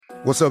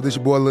What's up, this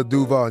your boy Lil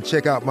Duval, and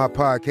check out my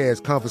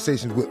podcast,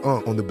 Conversations with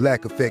Unc, on the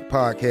Black Effect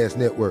Podcast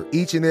Network.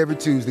 Each and every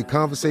Tuesday,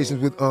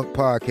 Conversations with Unc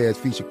podcast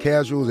feature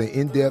casuals and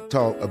in-depth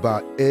talk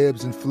about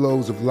ebbs and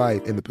flows of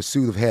life and the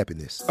pursuit of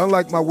happiness.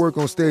 Unlike my work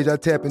on stage, I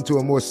tap into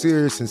a more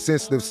serious and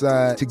sensitive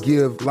side to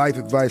give life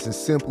advice and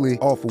simply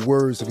offer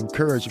words of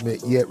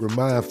encouragement, yet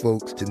remind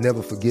folks to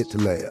never forget to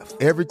laugh.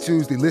 Every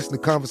Tuesday, listen to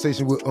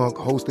Conversations with Unc,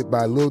 hosted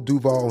by Lil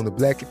Duval on the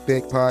Black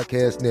Effect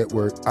Podcast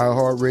Network,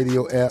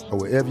 iHeartRadio app, or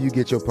wherever you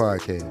get your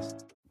podcasts.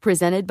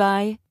 Presented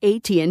by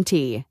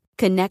AT&T.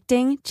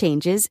 Connecting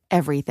changes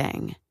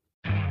everything.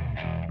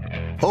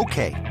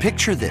 Okay,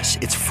 picture this.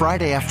 It's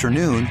Friday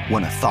afternoon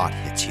when a thought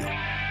hits you.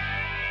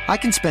 I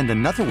can spend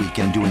another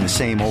weekend doing the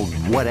same old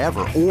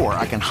whatever, or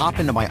I can hop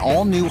into my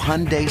all-new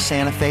Hyundai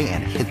Santa Fe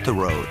and hit the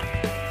road.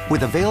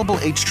 With available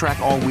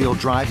H-Track all-wheel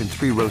drive and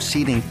 3-row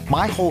seating,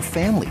 my whole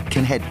family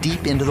can head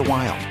deep into the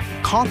wild.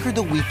 Conquer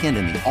the weekend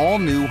in the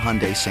all-new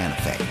Hyundai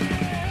Santa Fe.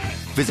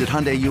 Visit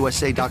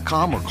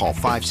HyundaiUSA.com or call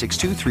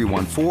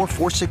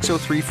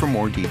 562-314-4603 for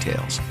more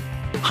details.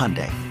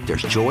 Hyundai,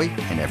 there's joy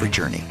in every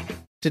journey.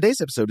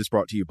 Today's episode is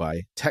brought to you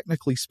by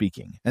Technically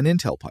Speaking, an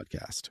Intel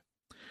podcast.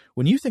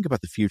 When you think about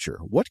the future,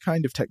 what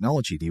kind of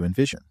technology do you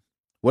envision?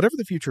 Whatever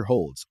the future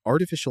holds,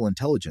 artificial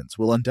intelligence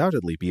will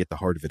undoubtedly be at the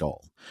heart of it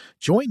all.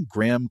 Join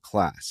Graham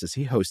Class as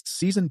he hosts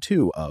Season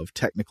 2 of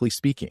Technically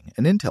Speaking,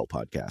 an Intel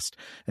podcast,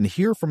 and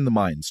hear from the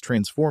minds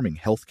transforming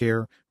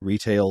healthcare,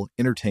 retail,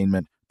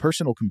 entertainment,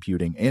 personal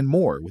computing, and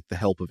more with the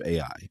help of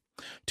AI.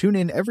 Tune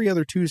in every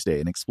other Tuesday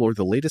and explore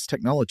the latest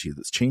technology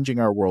that's changing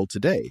our world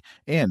today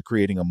and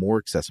creating a more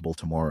accessible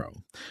tomorrow.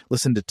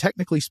 Listen to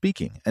Technically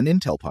Speaking, an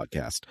Intel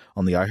podcast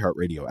on the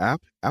iHeartRadio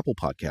app, Apple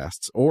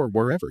Podcasts, or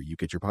wherever you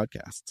get your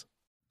podcasts.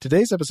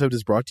 Today's episode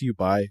is brought to you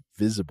by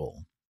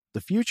Visible.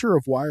 The future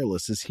of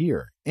wireless is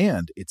here,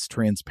 and it's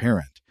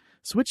transparent.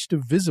 Switch to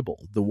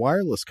Visible, the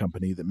wireless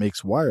company that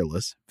makes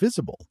wireless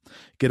visible.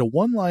 Get a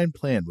one-line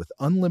plan with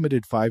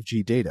unlimited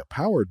 5G data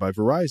powered by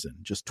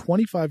Verizon, just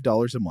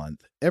 $25 a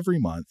month, every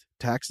month,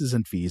 taxes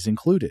and fees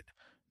included.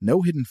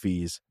 No hidden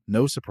fees,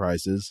 no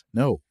surprises,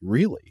 no,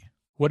 really.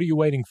 What are you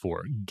waiting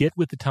for? Get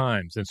with the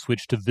times and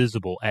switch to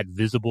Visible at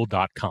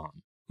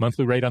Visible.com.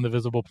 Monthly rate on the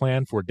Visible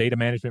plan for data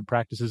management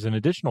practices and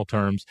additional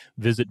terms,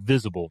 visit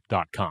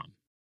Visible.com.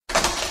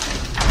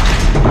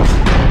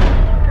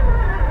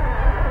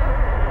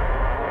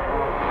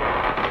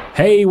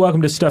 Hey,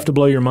 welcome to Stuff to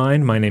Blow Your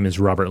Mind. My name is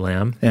Robert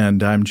Lamb.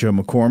 And I'm Joe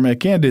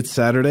McCormick, and it's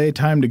Saturday.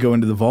 Time to go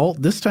into the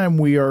vault. This time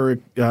we are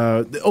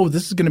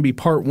this is going to be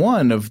part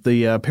one of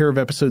the pair of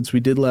episodes we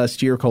did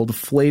last year called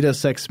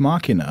Flatus Ex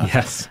Machina.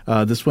 Yes.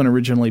 This one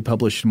originally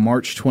published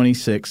March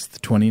 26th,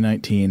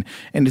 2019,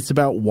 and it's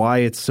about why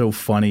it's so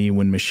funny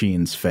when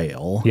machines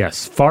fail.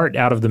 Yes, fart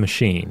out of the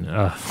machine.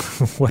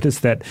 What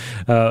is that?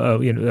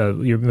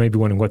 You're maybe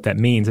wondering what that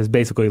means. It's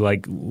basically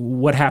like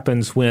what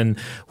happens when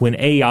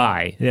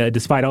AI,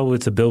 despite all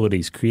its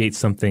abilities, creates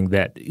something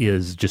that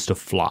is just a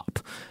flop.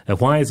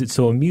 Why is it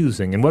so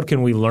amusing? And what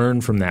can we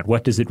learn from that?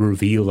 What does it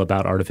reveal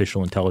about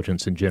artificial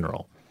intelligence in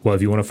general? Well,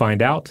 if you want to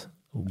find out,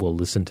 we'll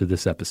listen to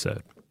this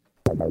episode.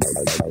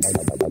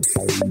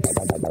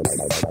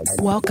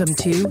 Welcome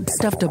to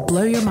Stuff to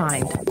Blow Your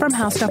Mind from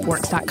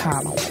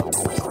HowStuffWorks.com.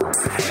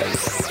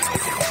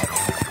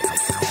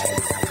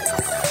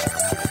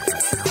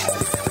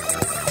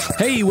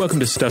 Hey, welcome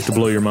to Stuff to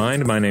Blow Your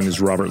Mind. My name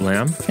is Robert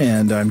Lamb.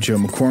 And I'm Joe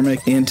McCormick.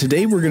 And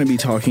today we're going to be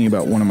talking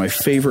about one of my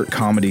favorite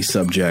comedy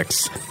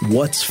subjects,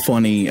 what's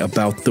funny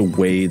about the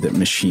way that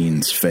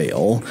machines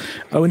fail.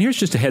 Oh, and here's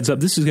just a heads up.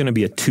 This is going to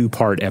be a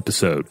two-part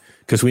episode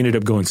because we ended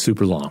up going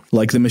super long.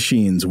 Like the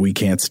machines, we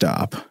can't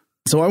stop.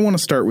 So I want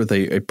to start with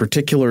a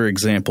particular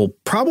example,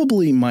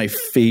 probably my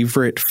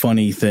favorite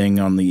funny thing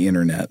on the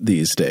internet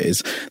these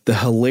days, the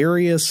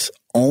hilarious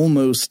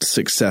almost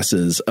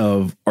successes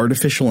of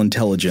artificial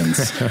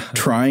intelligence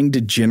trying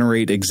to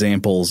generate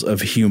examples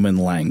of human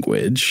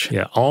language.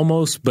 Yeah,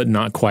 almost, but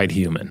not quite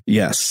human.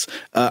 Yes.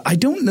 I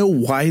don't know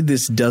why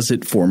this does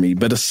it for me,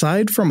 but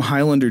aside from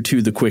Highlander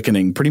 2: The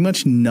Quickening, pretty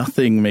much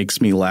nothing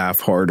makes me laugh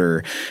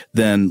harder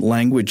than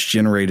language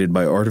generated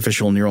by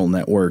artificial neural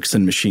networks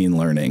and machine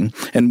learning.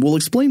 And we'll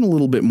explain a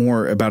little bit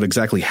more about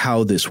exactly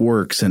how this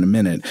works in a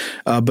minute.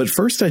 But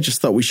first, I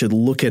just thought we should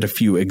look at a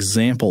few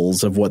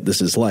examples of what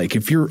this is like.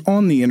 If you're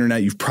on the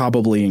internet, you've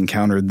probably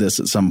encountered this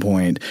at some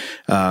point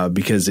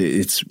because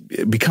it's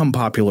become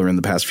popular in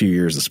the past few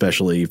years,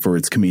 especially for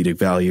its comedic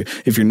value.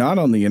 If you're not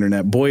on the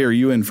internet, boy, are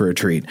you in for a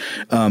treat.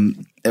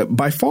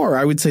 By far,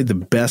 I would say the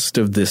best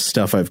of this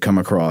stuff I've come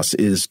across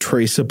is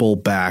traceable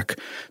back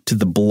to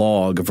the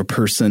blog of a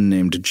person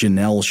named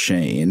Janelle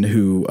Shane,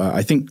 who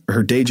I think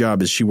her day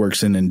job is she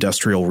works in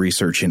industrial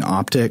research in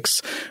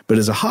optics. But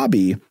as a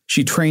hobby,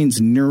 She trains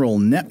neural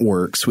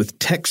networks with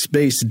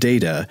text-based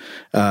data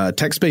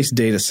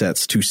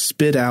sets to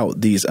spit out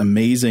these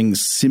amazing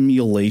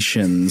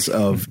simulations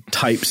of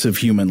types of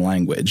human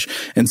language.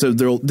 And so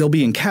they'll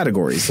be in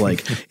categories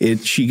like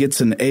she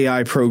gets an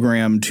AI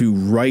program to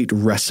write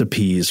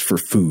recipes for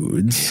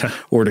foods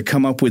or to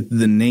come up with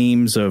the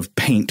names of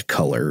paint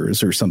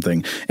colors or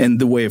something. And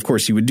the way, of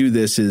course, you would do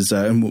this is,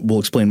 and we'll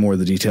explain more of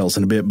the details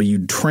in a bit, but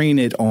you'd train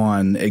it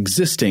on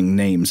existing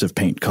names of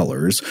paint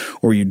colors,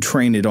 or you'd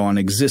train it on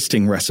existing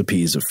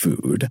recipes of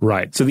food.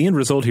 Right. So the end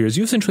result here is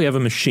you essentially have a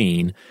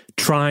machine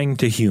trying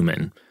to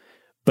human,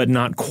 but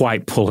not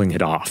quite pulling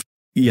it off.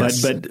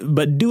 Yes.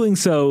 But doing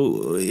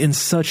so in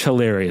such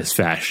hilarious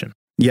fashion.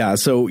 Yeah,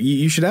 so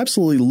you should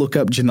absolutely look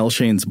up Janelle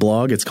Shane's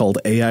blog. It's called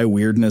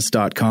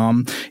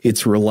AIweirdness.com.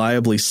 It's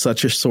reliably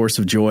such a source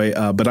of joy.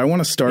 But I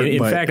want to start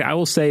In fact, I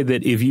will say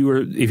that if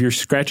you're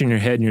scratching your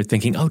head and you're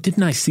thinking, oh,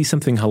 didn't I see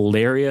something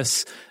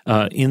hilarious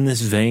in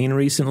this vein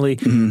recently?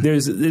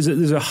 There's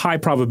a high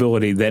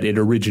probability that it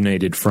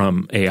originated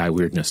from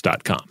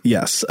AIweirdness.com.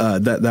 Yes,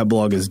 that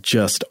blog is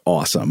just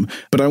awesome.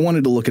 But I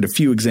wanted to look at a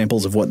few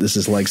examples of what this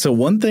is like. So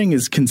one thing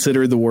is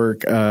consider the work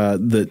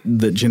that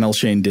Janelle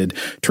Shane did,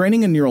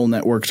 training a neural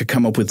network to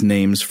come up with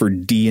names for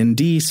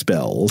D&D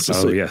spells.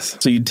 Yes.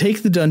 So you'd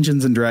take the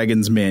Dungeons &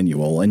 Dragons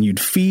manual and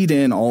you'd feed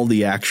in all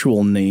the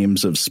actual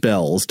names of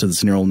spells to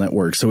this neural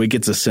network so it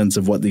gets a sense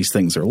of what these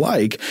things are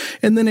like,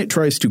 and then it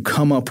tries to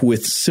come up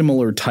with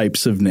similar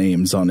types of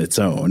names on its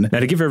own.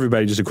 Now, to give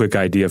everybody just a quick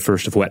idea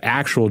first of what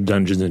actual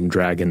Dungeons &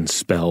 Dragons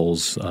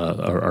spells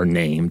are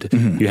named,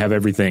 you have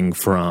everything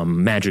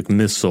from Magic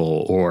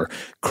Missile or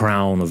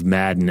Crown of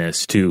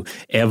Madness to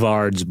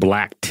Evard's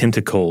Black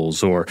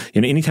Tentacles, or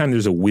anytime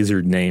there's a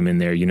wizard name in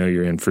there,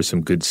 you're in for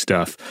some good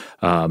stuff.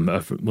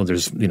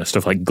 There's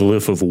stuff like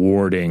Glyph of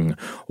Warding,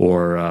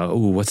 or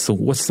what's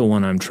the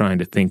one I'm trying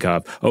to think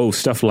of? Oh,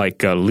 stuff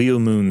like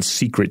Leomun's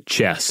Secret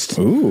Chest,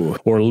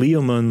 or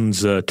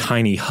Leomun's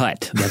Tiny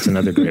Hut. That's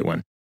another great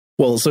one.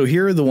 Well, so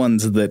here are the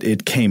ones that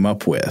it came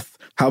up with.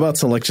 How about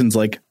selections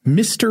like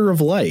Mister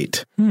of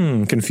Light?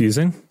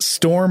 Confusing.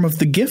 Storm of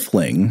the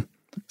Giftling,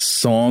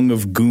 Song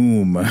of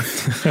Goom,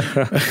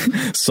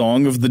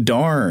 Song of the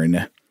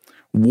Darn,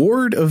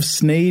 Ward of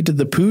Snade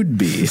the Pood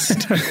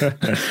Beast,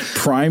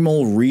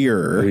 Primal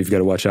Rear. You've got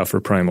to watch out for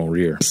Primal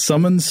Rear.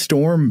 Summon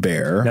Storm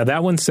Bear. Now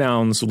that one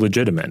sounds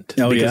legitimate.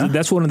 Oh, because yeah?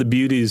 That's one of the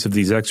beauties of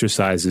these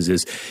exercises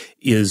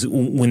is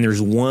when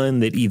there's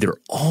one that either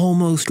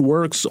almost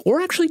works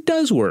or actually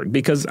does work.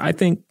 Because I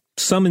think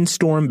Summon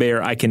Storm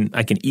Bear, I can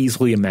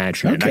easily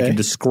imagine it. I can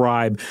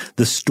describe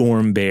the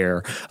Storm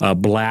Bear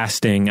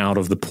blasting out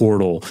of the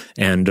portal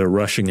and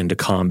rushing into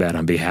combat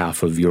on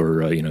behalf of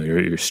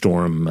your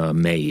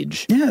Storm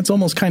Mage. Yeah, it's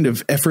almost kind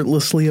of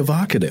effortlessly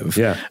evocative.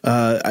 Yeah.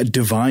 A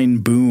Divine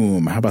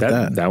Boom. How about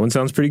that? That one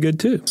sounds pretty good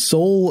too.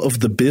 Soul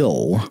of the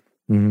Bill.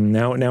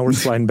 Now we're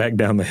sliding back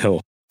down the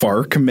hill.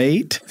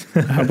 Farkmate.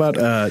 How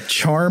about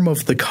Charm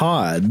of the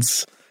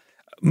Cods?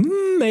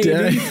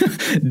 Maybe.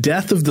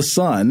 Death of the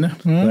Sun.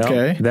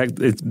 Okay. Well,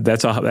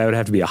 that would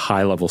have to be a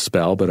high level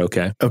spell, but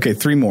okay. Okay,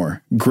 3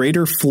 more.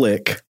 Greater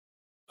Flick.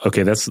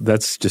 Okay,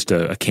 that's just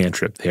a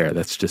cantrip there.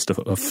 That's just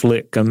a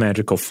flick, a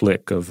magical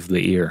flick of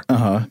the ear.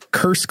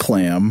 Curse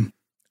Clam.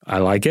 I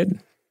like it.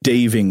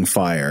 Daving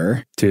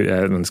Fire.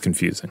 That one's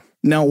confusing.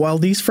 Now, while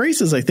these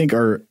phrases I think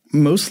are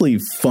mostly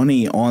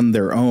funny on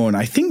their own,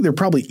 I think they're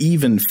probably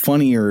even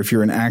funnier if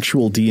you're an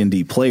actual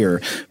D&D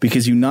player,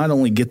 because you not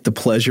only get the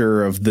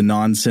pleasure of the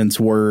nonsense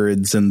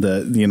words and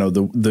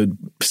the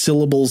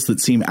syllables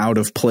that seem out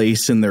of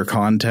place in their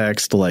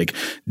context, like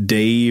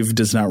Dave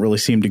does not really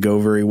seem to go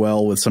very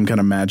well with some kind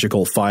of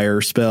magical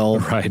fire spell.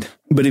 Right.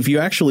 But if you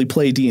actually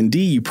play D&D,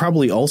 you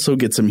probably also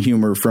get some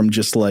humor from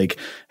just like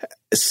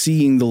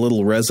seeing the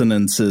little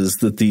resonances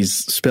that these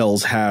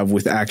spells have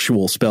with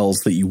actual spells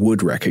that you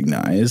would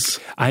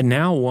recognize. I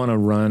now want to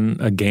run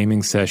a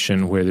gaming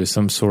session where there's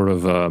some sort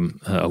of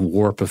a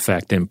warp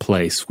effect in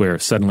place where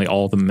suddenly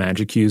all the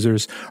magic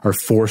users are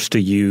forced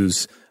to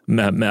use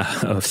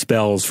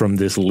spells from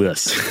this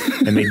list,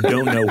 and they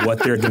don't know what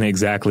they're going to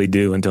exactly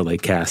do until they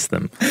cast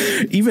them.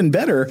 Even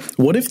better,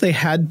 what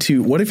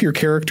if your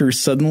character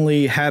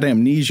suddenly had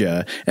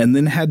amnesia and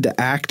then had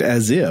to act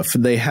as if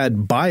they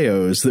had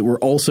bios that were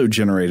also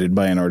generated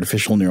by an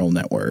artificial neural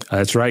network?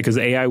 That's right, because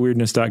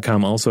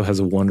AIweirdness.com also has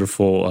a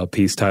wonderful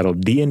piece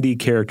titled D&D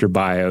Character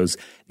Bios,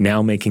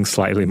 now making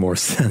slightly more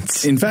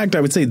sense. In fact,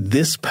 I would say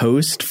this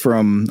post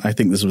from, I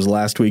think this was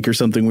last week or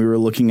something we were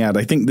looking at,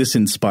 I think this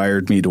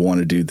inspired me to want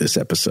to do this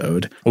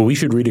episode. Well, we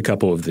should read a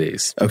couple of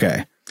these.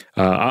 Okay.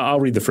 I'll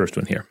read the first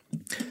one here.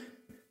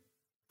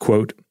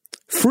 Quote,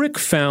 Frick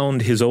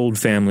found his old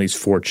family's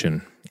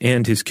fortune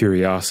and his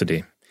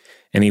curiosity,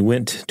 and he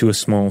went to a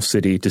small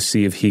city to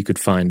see if he could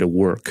find a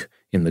work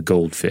in the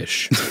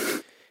goldfish.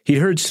 He'd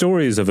heard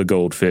stories of a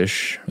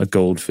goldfish,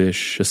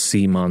 a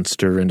sea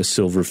monster, and a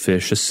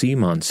silverfish, a sea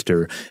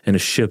monster, and a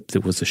ship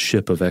that was a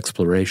ship of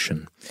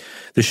exploration.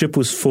 The ship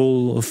was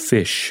full of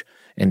fish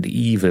and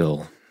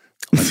evil,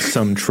 like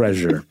some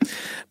treasure,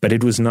 but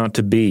it was not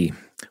to be.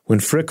 When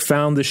Frick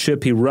found the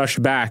ship, he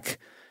rushed back,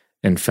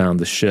 and found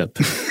the ship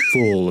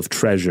full of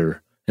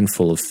treasure and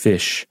full of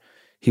fish.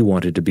 He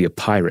wanted to be a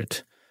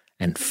pirate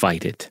and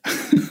fight it.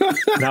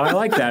 Now, I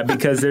like that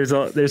because there's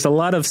a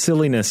lot of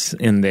silliness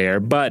in there,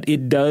 but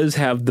it does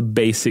have the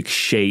basic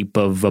shape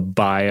of a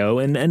bio,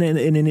 and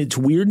in its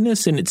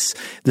weirdness and its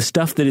the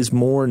stuff that is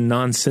more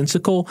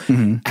nonsensical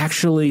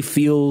actually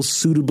feels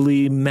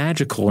suitably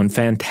magical and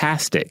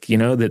fantastic. You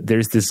know, that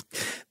there's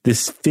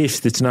this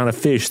fish that's not a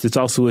fish, that's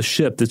also a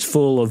ship that's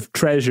full of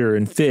treasure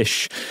and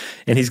fish,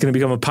 and he's going to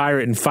become a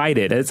pirate and fight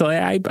it. It's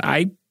like,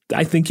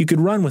 I think you could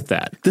run with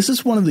that. This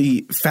is one of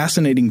the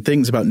fascinating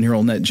things about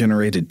neural net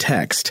generated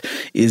text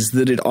is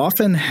that it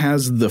often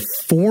has the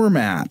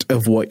format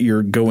of what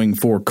you're going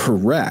for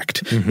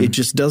correct. It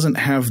just doesn't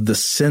have the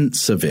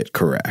sense of it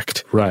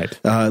correct. Right.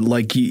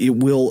 Like it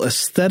will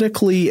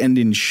aesthetically and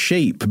in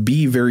shape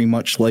be very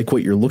much like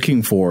what you're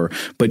looking for,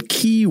 but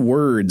key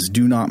words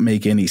do not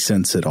make any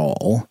sense at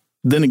all.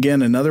 Then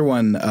again, another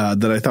one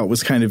that I thought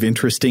was kind of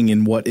interesting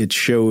in what it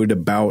showed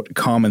about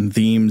common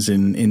themes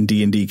in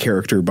D&D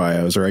character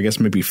bios, or I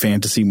guess maybe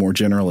fantasy more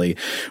generally,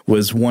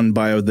 was one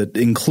bio that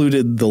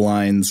included the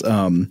lines,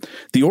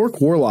 the orc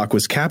warlock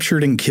was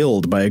captured and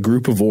killed by a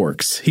group of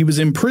orcs. He was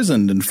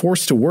imprisoned and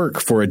forced to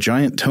work for a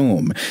giant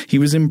tome. He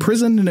was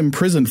imprisoned and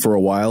imprisoned for a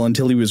while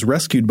until he was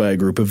rescued by a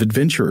group of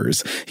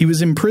adventurers. He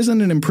was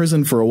imprisoned and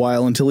imprisoned for a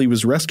while until he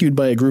was rescued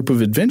by a group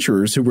of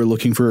adventurers who were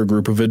looking for a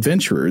group of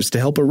adventurers to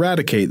help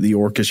eradicate the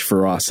orcish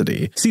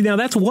ferocity. See, now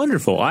that's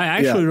wonderful. I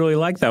actually really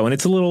like that one.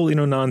 It's a little,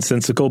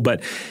 nonsensical,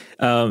 but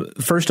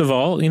first of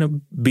all,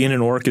 being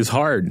an orc is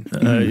hard.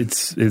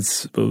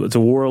 It's a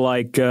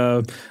warlike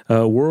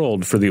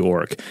world for the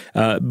orc.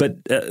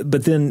 But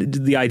then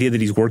the idea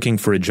that he's working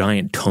for a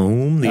giant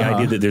tome, the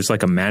idea that there's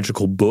like a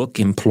magical book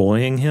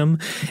employing him,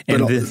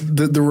 and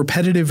the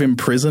repetitive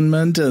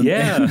imprisonment.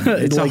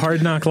 It's like a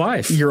hard knock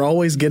life. You're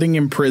always getting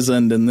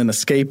imprisoned and then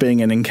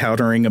escaping and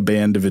encountering a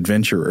band of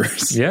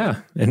adventurers.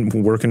 Yeah, and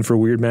working for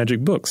weird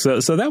magic books. So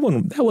that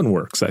one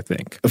works, I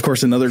think. Of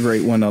course, another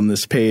great one on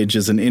this page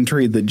is an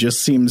entry that just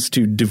seems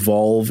to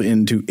devolve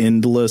into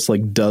endless,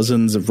 like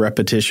dozens of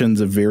repetitions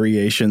of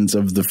variations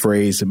of the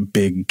phrase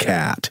big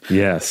cat.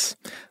 Yes.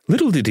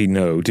 Little did he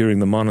know during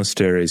the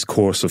monastery's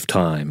course of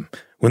time,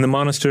 when the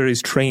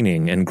monastery's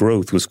training and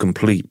growth was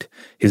complete,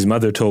 his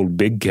mother told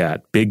Big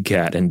Cat,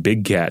 and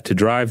Big Cat to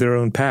drive their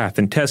own path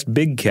and test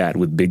Big Cat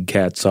with Big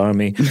Cat's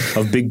army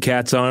of Big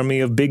Cat's army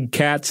of big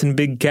cats and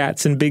big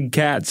cats and big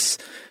cats.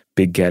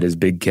 Big Cat is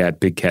Big Cat,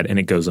 and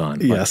it goes on.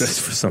 Yes, like this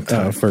for some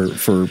time.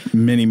 For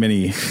many,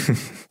 many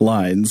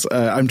lines.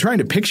 I'm trying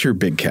to picture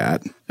Big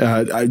Cat,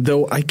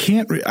 though I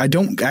can't. I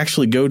don't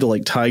actually go to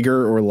like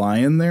tiger or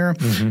lion there.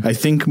 I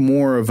think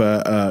more of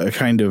a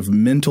kind of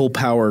mental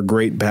power,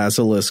 great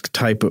basilisk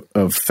type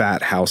of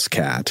fat house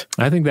cat.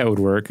 I think that would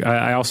work.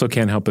 I also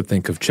can't help but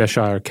think of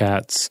Cheshire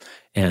Cats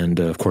and,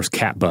 of course,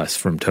 Cat Bus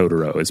from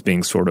Totoro as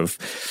being sort of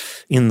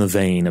in the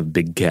vein of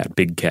Big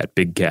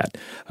Cat.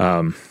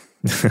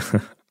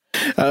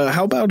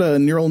 How about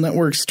neural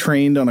networks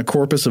trained on a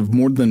corpus of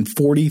more than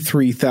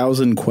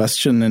 43,000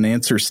 question and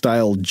answer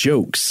style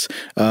jokes?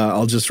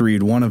 I'll just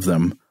read one of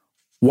them.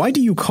 Why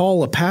do you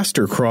call a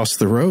pastor cross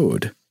the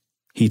road?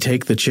 He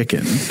take the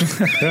chicken.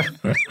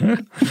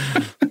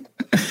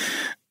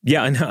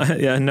 Yeah,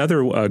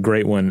 another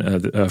great one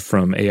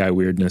from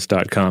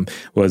AIWeirdness.com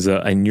was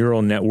a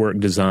neural network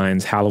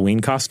designs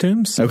Halloween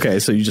costumes. Okay,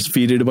 so you just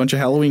feed it a bunch of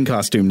Halloween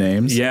costume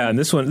names. Yeah, and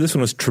this one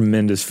was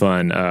tremendous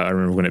fun. I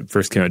remember when it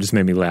first came out, it just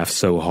made me laugh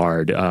so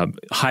hard.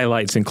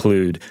 Highlights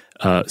include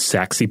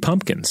Saxy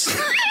Pumpkins.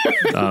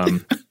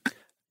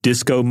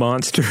 Disco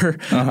Monster,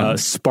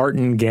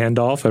 Spartan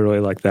Gandalf. I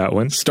really like that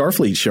one.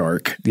 Starfleet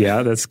Shark.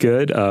 Yeah, that's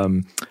good.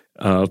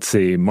 Let's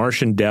see,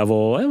 Martian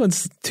Devil. That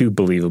one's too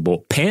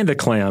believable. Panda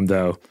Clam,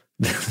 though,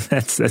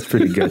 that's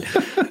pretty good.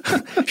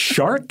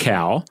 Shark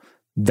Cow.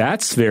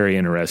 That's very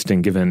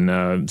interesting, given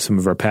some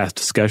of our past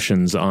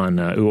discussions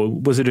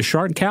on. Was it a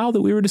shark cow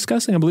that we were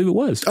discussing? I believe it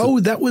was. Oh,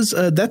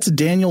 that's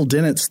Daniel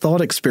Dennett's thought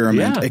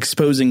experiment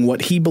exposing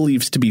what he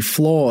believes to be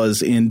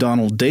flaws in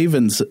Donald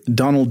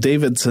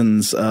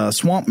Davidson's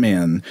Swamp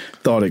Man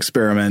thought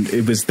experiment.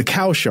 It was the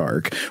cow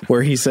shark,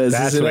 where he says,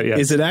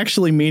 "Is it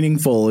actually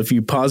meaningful if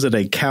you posit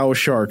a cow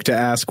shark to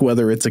ask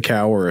whether it's a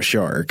cow or a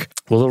shark?"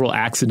 A little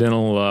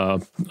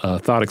accidental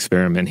thought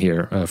experiment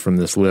here from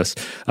this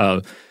list.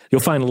 You'll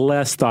find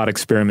less thought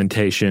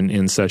experimentation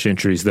in such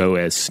entries, though,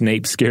 as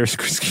Snape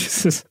Scarecrow,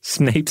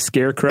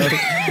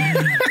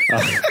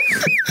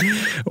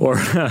 or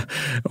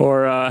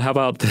how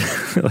about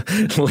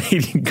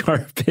Lady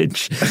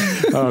Garbage?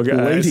 Oh,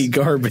 guys.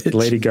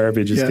 Lady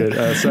Garbage is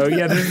good. So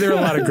there are a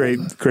lot of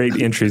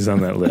great entries on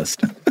that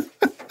list.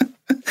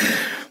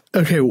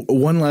 Okay,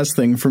 one last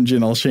thing from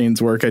Janelle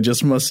Shane's work. I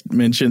just must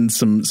mention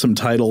some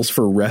titles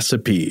for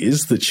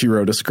recipes that she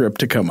wrote a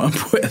script to come up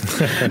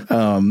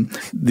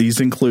with.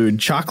 These include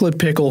chocolate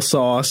pickle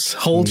sauce,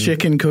 whole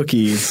chicken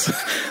cookies,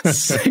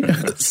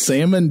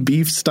 salmon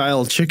beef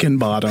style chicken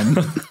bottom,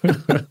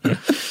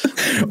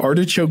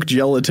 artichoke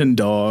gelatin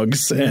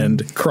dogs,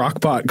 and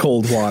crockpot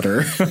cold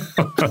water.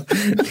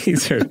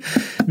 These are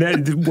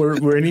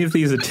were any of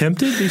these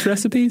attempted, these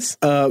recipes?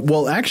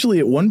 Well, actually,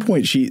 at one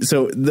point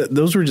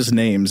those were just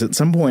names. At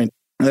some point,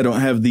 I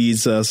don't have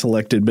these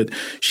selected, but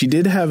she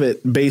did have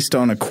it based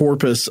on a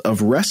corpus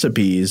of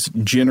recipes,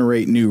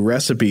 generate new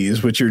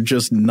recipes, which are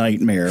just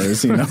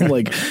nightmares,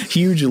 like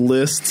huge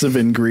lists of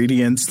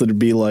ingredients that would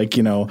be like,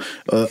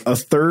 a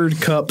third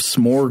cup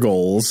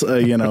smorgles,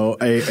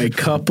 a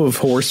cup of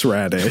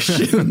horseradish.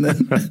 And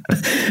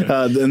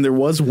then there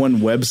was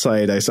one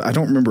website. I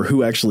don't remember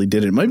who actually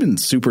did it. It might have been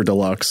Super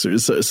Deluxe.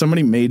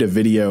 Somebody made a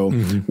video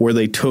where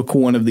they took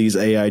one of these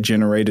AI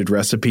generated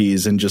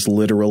recipes and just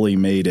literally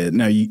made it.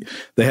 Now,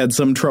 they had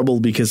some trouble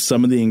because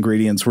some of the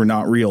ingredients were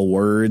not real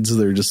words.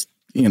 They're just,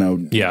 so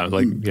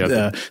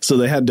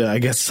they had to, I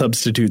guess,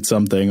 substitute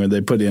something, or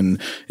they put in,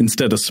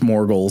 instead of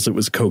smorgles, it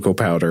was cocoa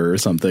powder or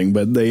something.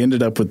 But they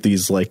ended up with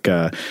these like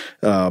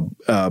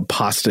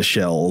pasta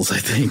shells, I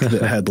think,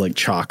 that had like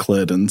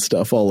chocolate and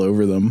stuff all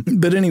over them.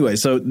 But anyway,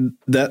 so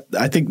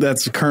I think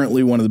that's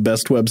currently one of the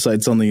best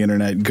websites on the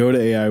internet. Go to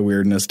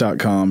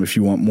AIweirdness.com if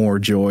you want more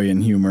joy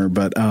and humor.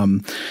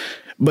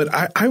 But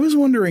I was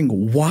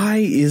wondering, why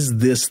is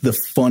this the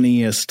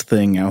funniest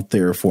thing out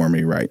there for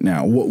me right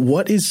now?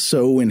 What is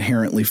so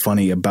inherently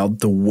funny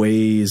about the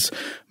ways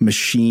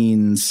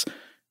machines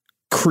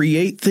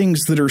create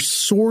things that are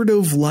sort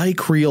of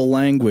like real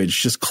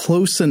language, just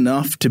close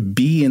enough to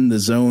be in the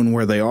zone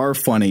where they are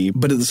funny,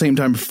 but at the same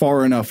time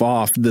far enough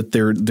off that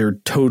they're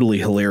totally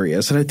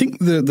hilarious? And I think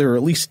there are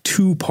at least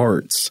two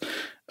parts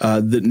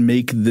that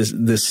make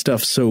this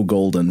stuff so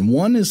golden.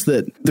 One is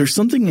that there's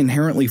something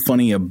inherently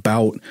funny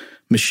about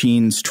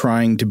machines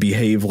trying to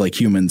behave like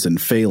humans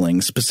and failing.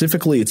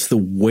 Specifically, it's the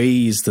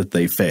ways that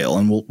they fail.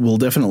 And we'll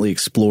definitely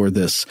explore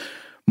this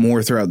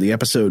more throughout the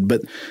episode.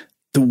 But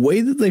the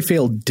way that they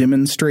fail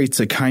demonstrates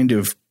a kind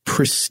of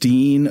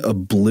pristine,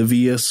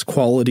 oblivious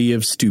quality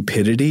of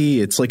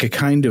stupidity. It's like a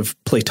kind of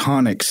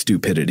Platonic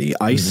stupidity,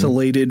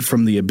 isolated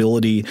from the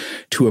ability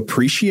to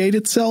appreciate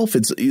itself.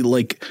 It's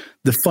like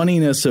the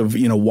funniness of,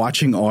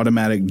 watching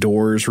automatic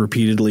doors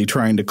repeatedly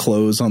trying to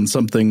close on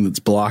something that's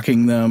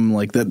blocking them.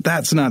 Like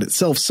that's not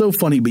itself so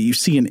funny, but you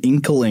see an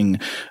inkling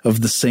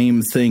of the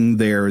same thing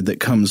there that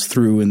comes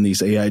through in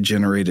these AI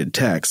generated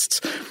texts.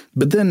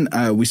 But then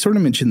we sort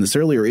of mentioned this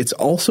earlier. It's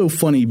also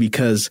funny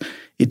because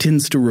it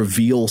tends to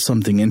reveal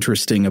something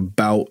interesting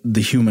about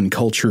the human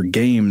culture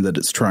game that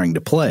it's trying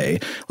to play.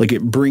 Like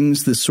it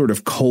brings this sort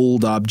of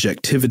cold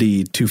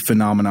objectivity to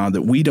phenomena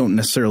that we don't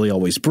necessarily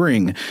always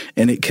bring,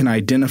 and it can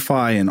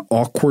identify and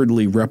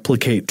awkwardly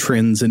replicate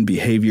trends and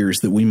behaviors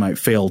that we might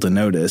fail to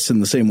notice, in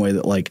the same way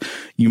that like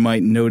you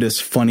might notice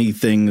funny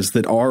things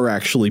that are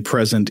actually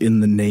present in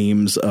the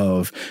names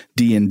of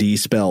D&D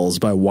spells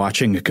by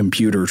watching a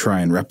computer try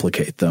and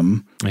replicate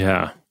them.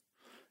 Yeah.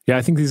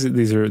 I think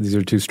these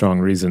are two strong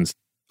reasons.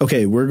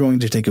 Okay, we're going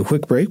to take a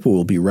quick break, but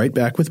we'll be right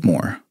back with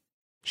more.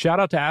 Shout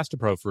out to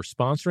Astepro for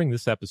sponsoring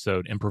this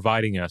episode and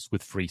providing us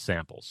with free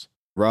samples.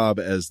 Rob,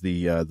 as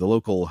the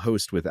local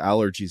host with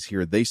allergies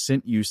here, they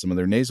sent you some of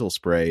their nasal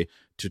spray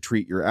to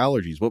treat your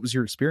allergies. What was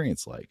your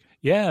experience like?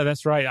 Yeah,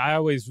 that's right. I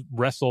always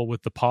wrestle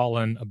with the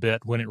pollen a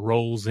bit when it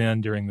rolls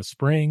in during the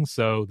spring,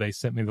 so they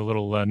sent me the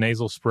little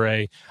nasal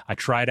spray. I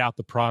tried out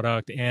the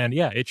product, and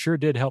yeah, it sure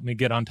did help me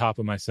get on top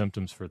of my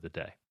symptoms for the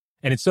day.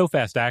 And it's so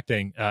fast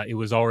acting, it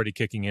was already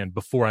kicking in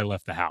before I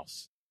left the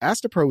house.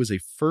 Astepro is a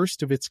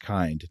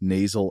first-of-its-kind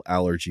nasal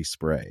allergy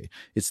spray.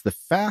 It's the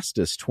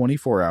fastest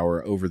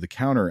 24-hour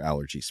over-the-counter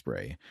allergy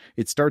spray.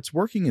 It starts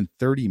working in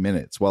 30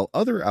 minutes, while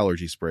other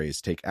allergy sprays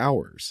take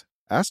hours.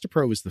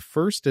 Astepro is the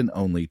first and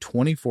only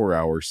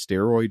 24-hour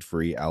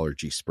steroid-free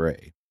allergy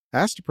spray.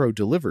 Astepro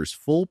delivers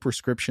full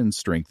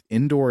prescription-strength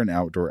indoor and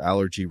outdoor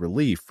allergy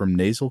relief from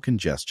nasal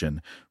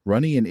congestion,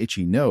 runny and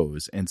itchy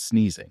nose, and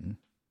sneezing.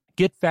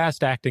 Get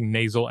fast-acting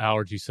nasal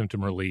allergy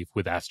symptom relief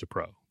with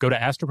Astepro. Go to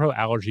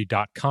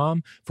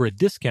asteproallergy.com for a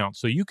discount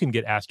so you can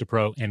get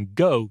Astepro and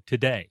go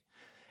today.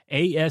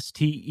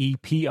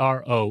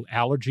 ASTEPRO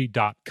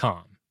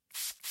allergy.com.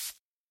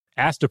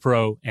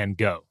 Astepro and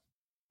go.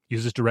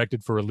 Use as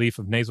directed for relief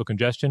of nasal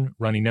congestion,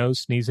 runny nose,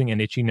 sneezing, and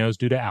itchy nose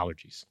due to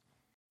allergies.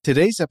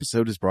 Today's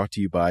episode is brought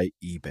to you by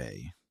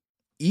eBay.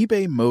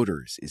 eBay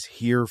Motors is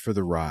here for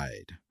the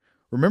ride.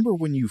 Remember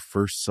when you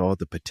first saw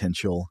the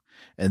potential?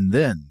 And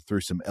then,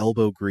 through some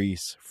elbow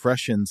grease,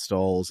 fresh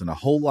installs, and a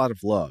whole lot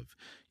of love,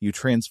 you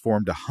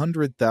transformed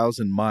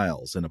 100,000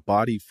 miles and a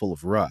body full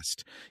of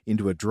rust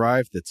into a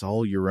drive that's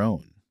all your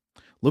own.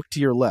 Look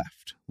to your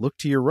left. Look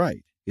to your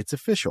right. It's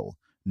official.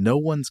 No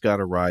one's got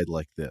a ride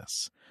like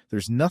this.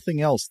 There's nothing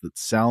else that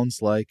sounds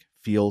like,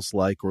 feels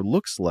like, or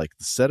looks like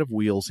the set of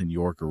wheels in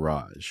your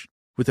garage.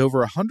 With over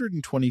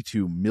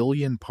 122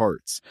 million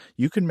parts,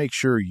 you can make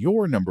sure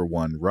your number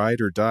one ride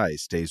or die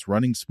stays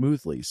running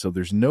smoothly so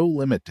there's no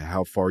limit to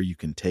how far you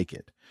can take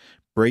it.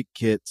 Brake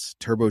kits,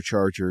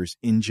 turbochargers,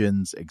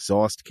 engines,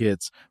 exhaust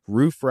kits,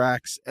 roof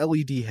racks,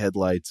 LED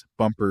headlights,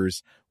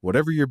 bumpers,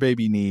 whatever your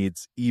baby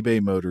needs,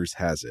 eBay Motors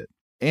has it.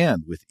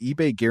 And with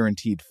eBay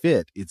Guaranteed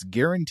Fit, it's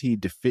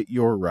guaranteed to fit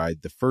your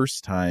ride the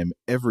first time,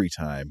 every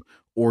time,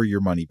 or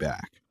your money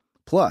back.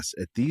 Plus,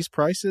 at these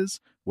prices,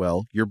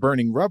 well, you're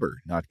burning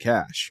rubber, not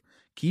cash.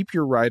 Keep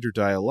your ride or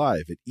die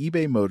alive at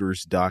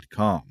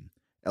ebaymotors.com.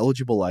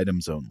 Eligible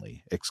items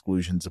only.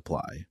 Exclusions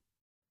apply.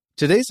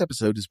 Today's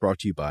episode is brought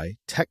to you by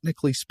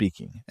Technically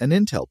Speaking, an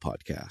Intel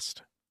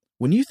podcast.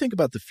 When you think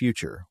about the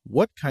future,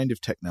 what kind of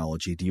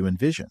technology do you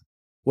envision?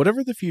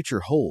 Whatever the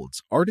future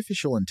holds,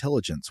 artificial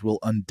intelligence will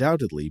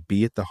undoubtedly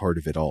be at the heart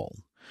of it all.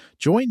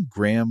 Join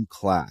Graham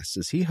Class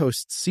as he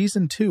hosts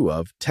Season 2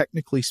 of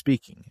Technically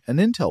Speaking, an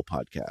Intel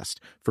podcast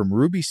from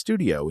Ruby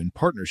Studio in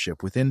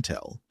partnership with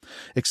Intel.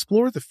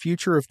 Explore the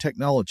future of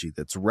technology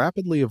that's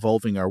rapidly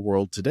evolving our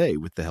world today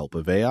with the help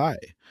of AI.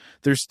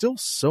 There's still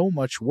so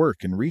much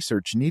work and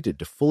research needed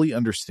to fully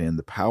understand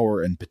the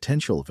power and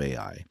potential of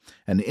AI,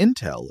 and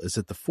Intel is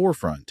at the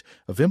forefront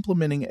of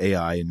implementing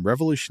AI in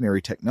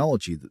revolutionary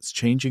technology that's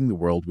changing the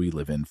world we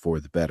live in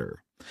for the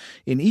better.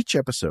 In each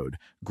episode,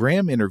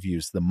 Graham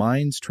interviews the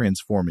minds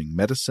transforming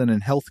medicine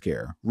and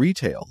healthcare,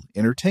 retail,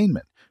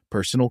 entertainment,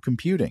 personal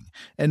computing,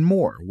 and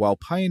more while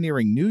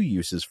pioneering new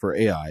uses for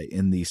AI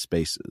in these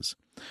spaces.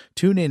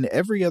 Tune in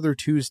every other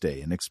Tuesday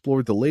and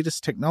explore the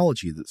latest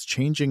technology that's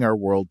changing our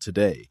world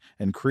today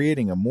and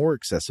creating a more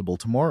accessible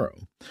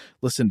tomorrow.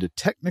 Listen to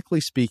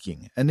Technically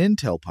Speaking, an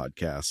Intel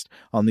podcast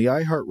on the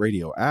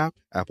iHeartRadio app,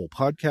 Apple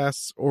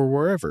Podcasts, or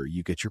wherever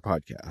you get your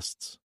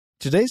podcasts.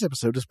 Today's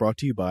episode is brought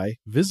to you by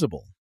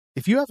Visible.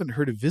 If you haven't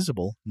heard of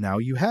Visible, now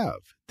you have.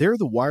 They're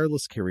the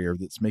wireless carrier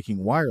that's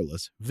making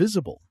wireless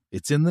visible.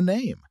 It's in the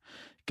name.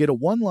 Get a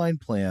one-line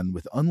plan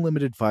with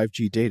unlimited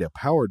 5G data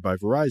powered by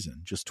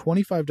Verizon, just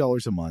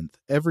 $25 a month,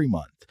 every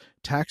month,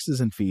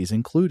 taxes and fees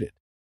included.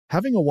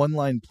 Having a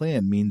one-line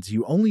plan means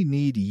you only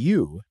need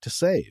you to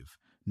save.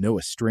 No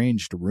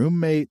estranged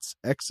roommates,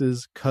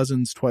 exes,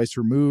 cousins twice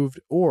removed,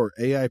 or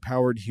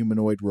AI-powered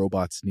humanoid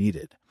robots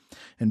needed.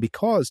 And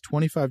because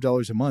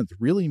 $25 a month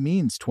really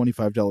means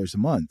 $25 a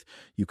month,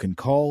 you can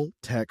call,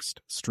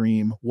 text,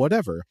 stream,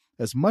 whatever,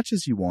 as much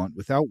as you want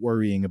without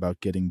worrying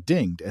about getting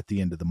dinged at the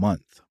end of the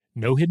month.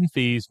 No hidden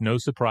fees, no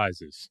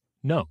surprises.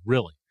 No,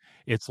 really.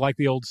 It's like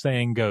the old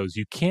saying goes,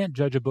 you can't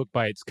judge a book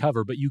by its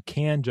cover, but you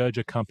can judge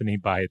a company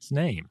by its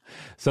name.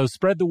 So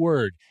spread the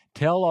word.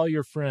 Tell all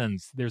your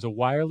friends there's a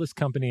wireless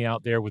company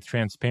out there with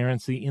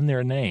transparency in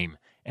their name,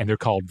 and they're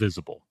called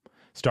Visible.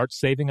 Start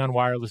saving on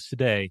wireless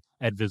today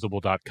at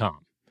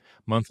Visible.com.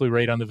 Monthly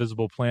rate on the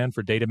Visible plan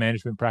for data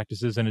management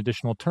practices and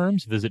additional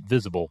terms, visit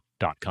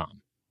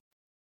Visible.com.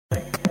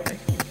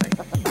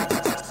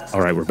 All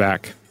right, we're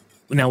back.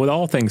 Now, with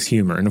all things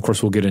humor, and of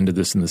course we'll get into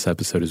this in this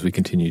episode as we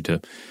continue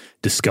to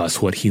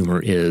discuss what humor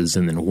is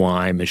and then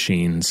why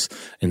machines,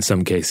 in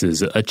some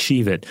cases,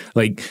 achieve it.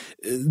 Like,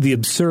 the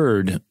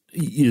absurd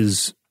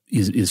is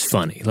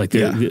funny. Like,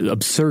 the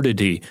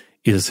absurdity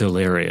is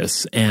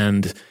hilarious.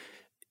 And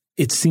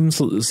it seems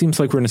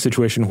like we're in a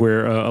situation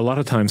where a lot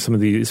of times some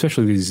of the,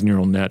 especially these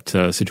neural net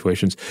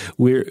situations,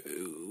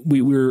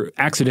 we're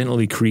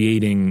accidentally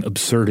creating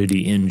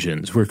absurdity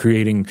engines. We're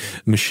creating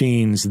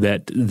machines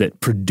that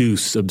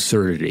produce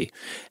absurdity,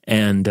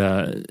 and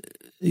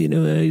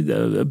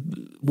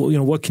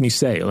what can you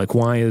say? Like,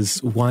 why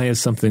is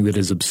something that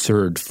is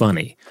absurd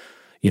funny?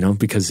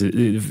 Because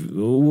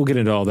we'll get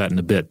into all that in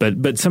a bit.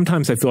 But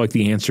sometimes I feel like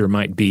the answer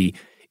might be,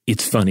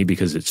 it's funny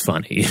because it's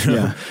funny.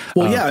 Yeah.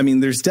 Well, I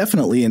mean, there's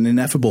definitely an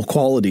ineffable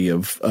quality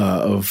of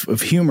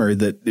humor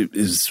that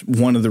is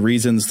one of the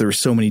reasons there are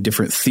so many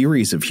different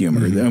theories of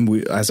humor. Mm-hmm.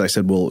 And as I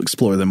said, we'll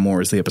explore them more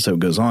as the episode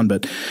goes on.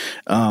 But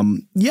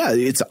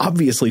it's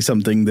obviously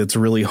something that's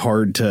really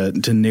hard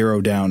to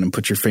narrow down and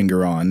put your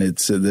finger on.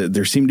 It's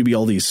there seem to be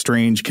all these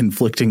strange,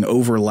 conflicting,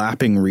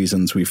 overlapping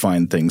reasons we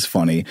find things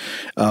funny.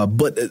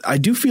 But I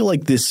do feel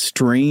like this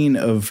strain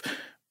of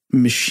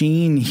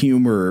machine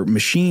humor,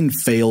 machine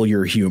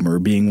failure humor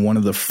being one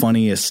of the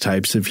funniest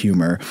types of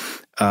humor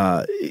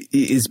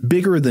is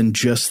bigger than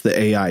just the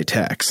AI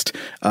text,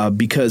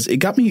 because it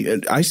got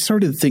me. I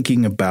started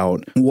thinking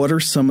about what are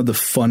some of the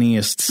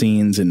funniest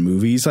scenes in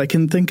movies I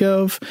can think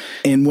of.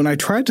 And when I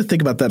tried to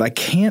think about that, I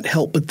can't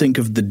help but think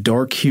of the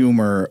dark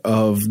humor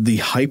of the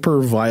hyper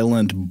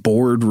violent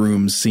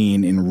boardroom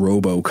scene in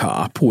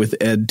RoboCop with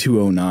Ed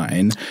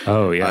 209.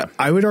 Oh, yeah.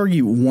 I would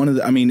argue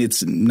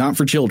it's not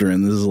for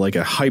children. This is like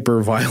a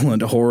hyper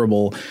violent,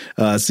 horrible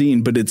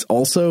scene, but it's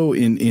also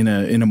in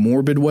a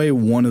morbid way,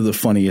 one of the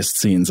funniest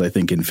scenes I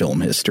think in film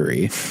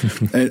history.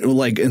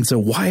 and so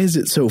why is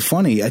it so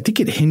funny? I think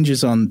it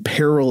hinges on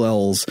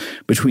parallels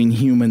between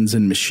humans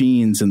and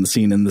machines in the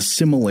scene and the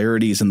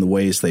similarities in the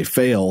ways they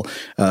fail.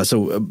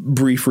 So a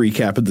brief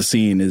recap of the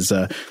scene is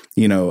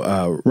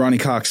Ronnie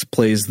Cox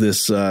plays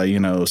this,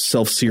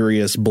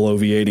 self-serious,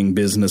 bloviating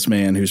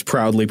businessman who's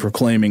proudly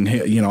proclaiming,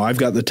 hey, I've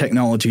got the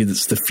technology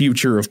that's the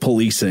future of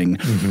policing.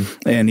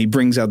 Mm-hmm. And he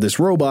brings out this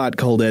robot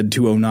called Ed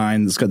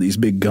 209 that's got these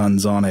big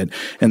guns on it.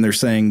 And they're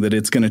saying that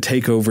it's going to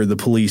take over the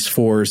police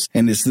force.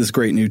 And it's this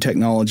great new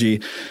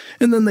technology.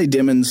 And then they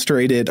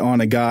demonstrate it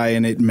on a guy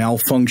and it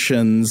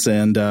malfunctions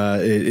and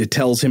it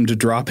tells him to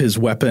drop his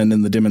weapon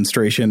in the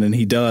demonstration. And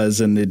he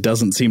does. And it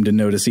doesn't seem to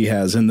notice he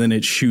has. And then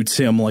it shoots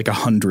him like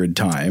 100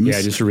 times.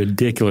 Yeah, just a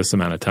ridiculous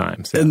amount of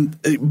times. Yeah.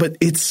 But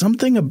it's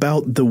something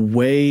about the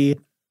way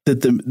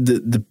that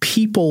the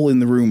people in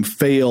the room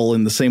fail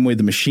in the same way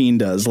the machine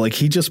does. Like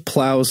he just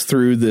plows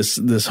through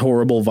this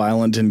horrible,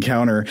 violent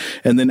encounter.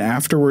 And then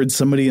afterwards,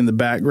 somebody in the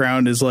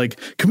background is like,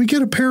 can we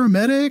get a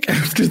paramedic?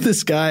 After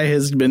this guy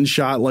has been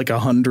shot like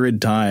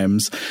 100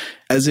 times.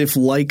 As if,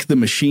 like the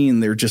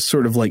machine, they're just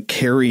sort of like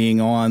carrying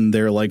on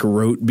their like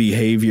rote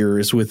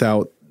behaviors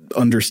without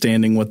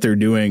understanding what they're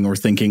doing or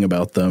thinking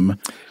about them.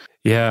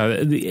 Yeah,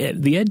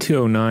 the Ed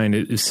 209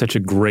 is such a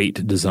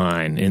great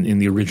design in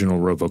the original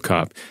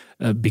RoboCop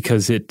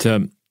because it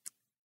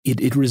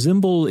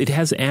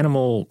has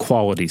animal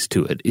qualities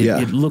to it.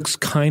 It looks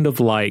kind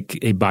of like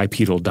a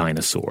bipedal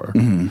dinosaur.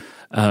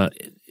 Mm-hmm.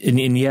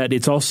 And yet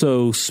it's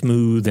also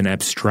smooth and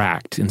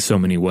abstract in so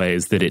many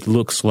ways that it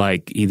looks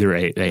like either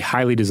a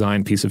highly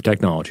designed piece of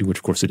technology, which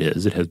of course it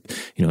is. It has,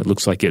 it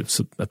looks like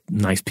it's a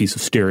nice piece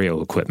of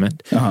stereo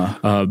equipment.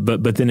 Uh-huh.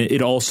 But then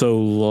it also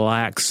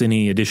lacks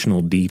any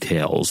additional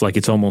details. Like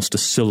it's almost a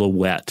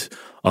silhouette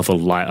of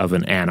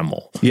an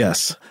animal.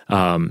 Yes.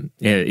 And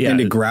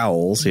it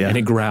growls. Yeah. And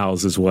it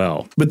growls as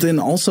well. But then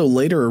also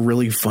later, a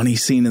really funny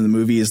scene in the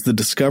movie is the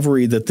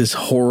discovery that this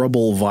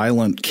horrible,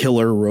 violent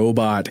killer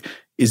robot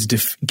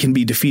can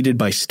be defeated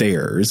by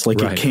stairs.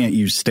 Like It can't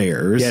use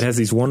stairs. Yeah, it has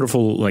these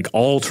wonderful, like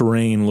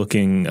all-terrain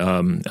looking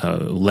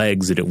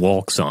legs that it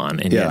walks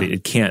on, and yet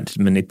it can't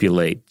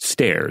manipulate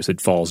stairs.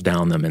 It falls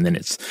down them, and then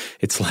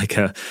it's like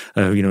a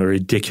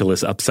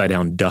ridiculous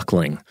upside-down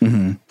duckling.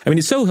 Mm-hmm. I mean,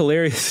 it's so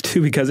hilarious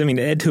too because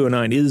Ed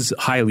 209 is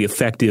highly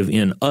effective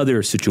in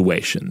other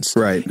situations.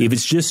 Right. If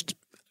it's just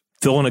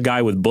filling a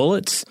guy with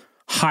bullets,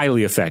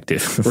 highly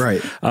effective.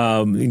 Right.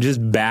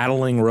 Just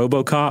battling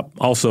RoboCop,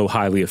 also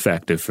highly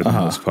effective for the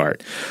most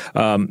part.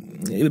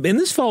 And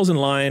this falls in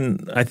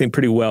line, I think,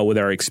 pretty well with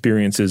our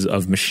experiences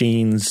of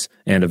machines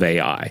and of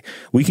AI.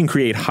 We can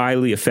create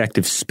highly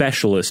effective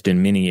specialists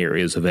in many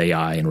areas of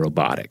AI and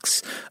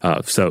robotics.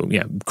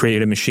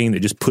 Create a machine that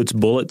just puts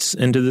bullets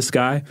into this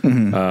guy,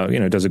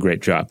 does a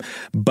great job.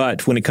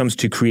 But when it comes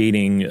to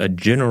creating a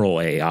general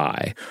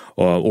AI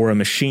or a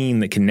machine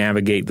that can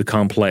navigate the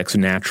complex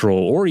natural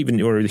or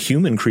the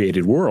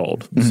human-created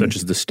world, such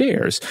as the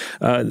stairs,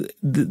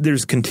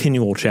 there's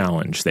continual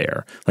challenge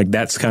there. Like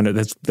that's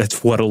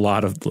what a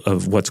lot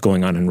of what's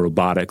going on in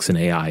robotics and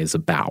AI is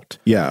about.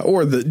 Yeah,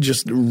 or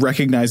just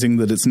recognizing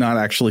that it's not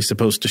actually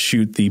supposed to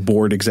shoot the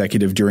board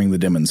executive during the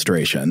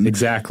demonstration.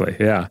 Exactly,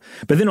 yeah.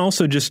 But then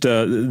also just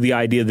the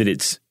idea that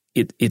it's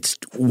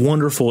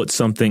wonderful at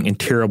something and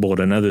terrible at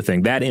another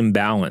thing. That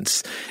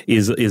imbalance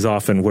is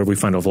often where we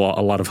find a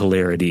lot of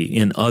hilarity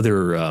in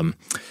other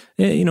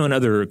in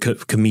other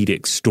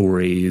comedic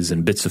stories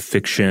and bits of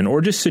fiction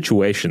or just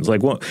situations.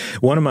 Like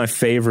one of my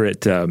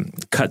favorite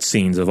cut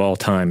scenes of all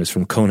time is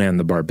from Conan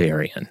the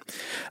Barbarian.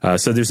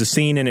 So there's a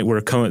scene in it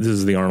where this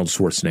is the Arnold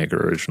Schwarzenegger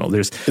original.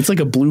 It's like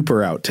a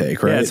blooper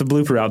outtake, right? Yeah, it's a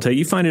blooper outtake.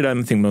 You find it, I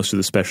think, most of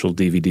the special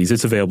DVDs.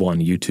 It's available on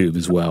YouTube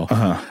as well.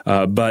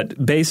 Uh-huh.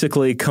 But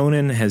basically,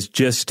 Conan has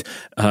just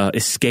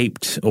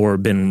escaped or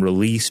been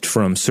released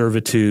from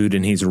servitude,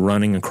 and he's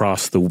running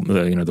across the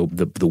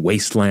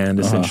wasteland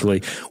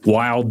essentially.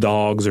 Wild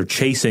dogs are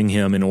chasing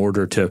him in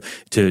order to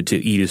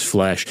eat his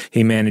flesh.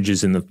 He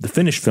manages in the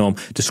finished film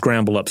to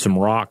scramble up some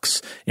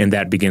rocks, and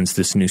that begins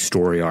this new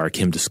story arc,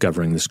 him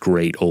discovering this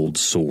great old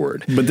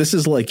sword. But this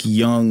is like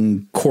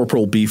young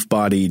Corporal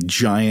Beefbody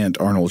giant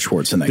Arnold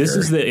Schwarzenegger.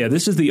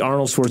 This is the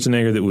Arnold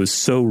Schwarzenegger that was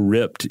so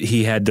ripped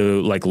he had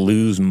to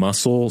lose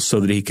muscle so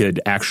that he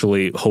could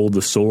actually hold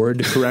the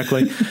sword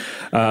correctly.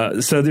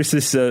 So there's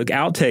this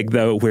outtake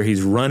though where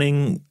he's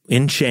running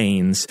in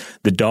chains.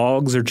 The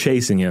dogs are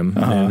chasing him,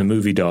 the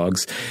movie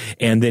dogs,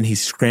 and then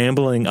he's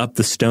scrambling up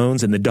the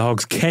stones, and the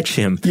dogs catch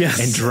him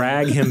and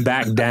drag him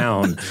back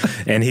down,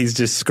 and he's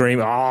just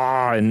screaming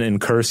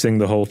and cursing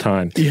the whole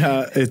time.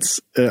 Yeah,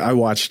 I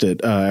watched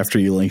it after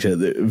you linked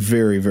it.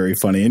 Very, very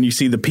funny. And you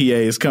see the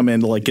PAs come in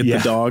to get the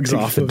dogs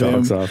off of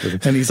him,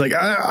 and he's like,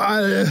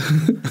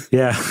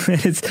 Yeah,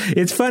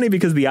 it's funny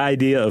because the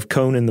idea of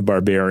Conan the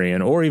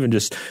Barbarian, or even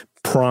just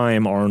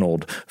prime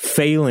Arnold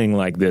failing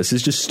like this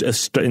is just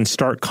in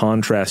stark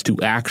contrast to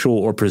actual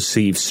or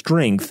perceived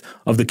strength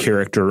of the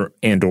character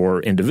and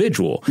or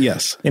individual.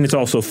 Yes. And it's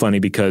also funny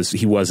because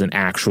he wasn't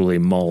actually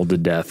mauled to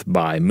death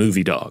by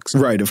movie dogs.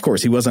 Right, of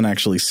course. He wasn't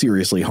actually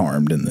seriously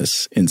harmed in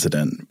this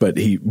incident, but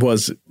he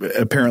was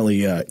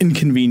apparently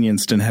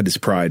inconvenienced and had his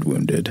pride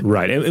wounded.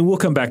 Right, and we'll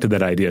come back to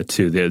that idea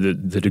too,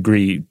 the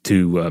degree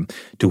to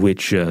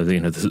which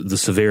the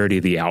severity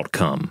of the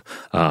outcome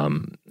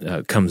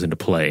comes into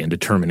play in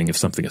determining if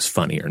something is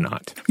funny or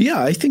not.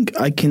 Yeah, I think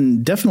I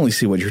can definitely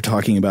see what you're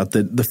talking about.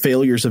 That the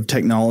failures of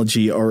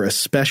technology are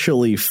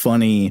especially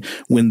funny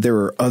when there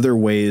are other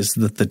ways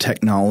that the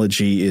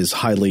technology is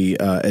highly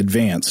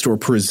advanced or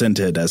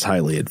presented as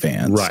highly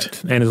advanced.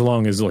 Right. And as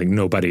long as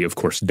nobody, of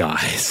course,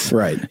 dies.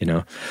 Right.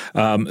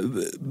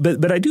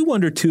 But I do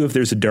wonder, too, if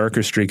there's a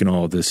darker streak in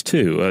all of this,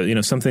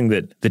 too. Something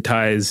that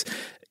ties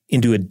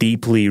into a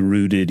deeply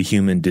rooted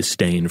human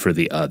disdain for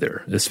the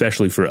other,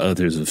 especially for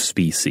others of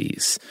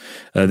species.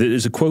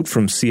 There's a quote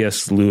from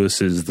C.S.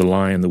 Lewis's The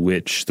Lion, the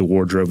Witch, the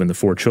Wardrobe, and the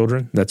Four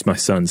Children. That's my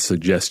son's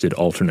suggested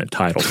alternate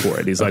title for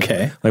it. He's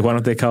okay. Why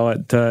don't they call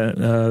it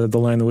The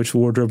Lion, the Witch, the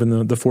Wardrobe,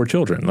 and the Four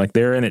Children?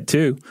 They're in it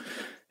too,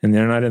 and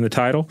they're not in the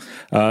title.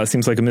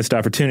 Seems like a missed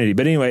opportunity.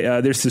 But anyway,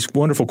 there's this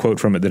wonderful quote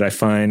from it that I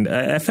found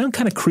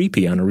kind of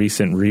creepy on a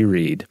recent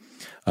reread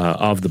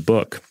of the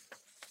book.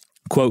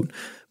 Quote,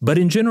 "But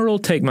in general,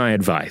 take my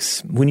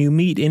advice. When you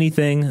meet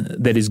anything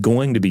that is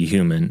going to be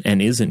human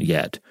and isn't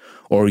yet,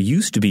 or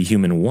used to be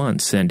human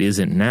once and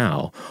isn't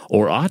now,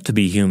 or ought to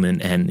be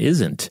human and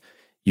isn't,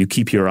 you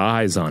keep your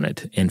eyes on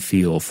it and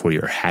feel for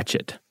your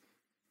hatchet."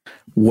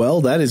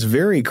 Well, that is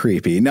very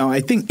creepy. Now,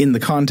 I think in the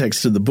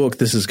context of the book,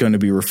 this is going to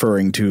be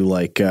referring to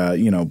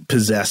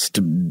possessed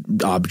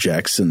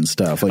objects and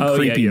stuff,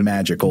 creepy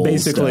magical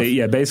stuff.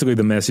 Basically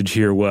the message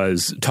here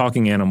was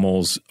talking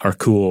animals are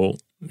cool.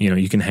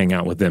 You can hang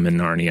out with them in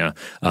Narnia,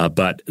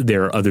 but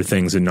there are other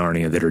things in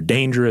Narnia that are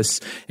dangerous,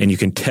 and you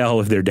can tell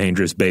if they're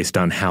dangerous based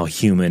on how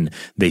human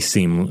they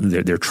seem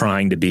they're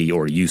trying to be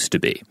or used to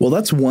be. Well,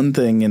 that's one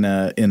thing in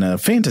a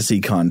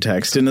fantasy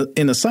context. In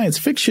a science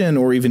fiction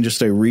or even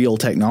just a real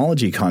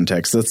technology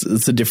context,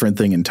 that's a different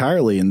thing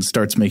entirely, and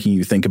starts making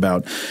you think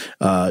about,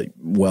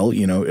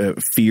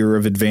 fear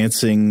of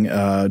advancing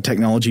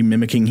technology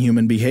mimicking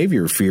human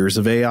behavior, fears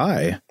of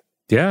AI.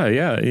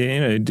 Yeah.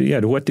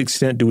 To what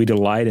extent do we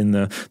delight in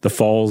the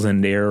falls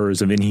and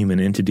errors of inhuman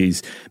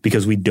entities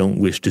because we don't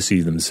wish to see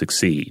them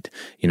succeed?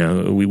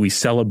 We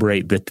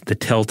celebrate the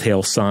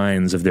telltale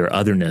signs of their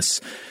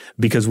otherness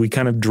because we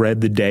kind of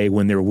dread the day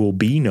when there will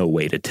be no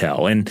way to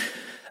tell. And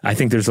I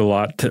think there's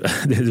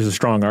a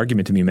strong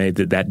argument to be made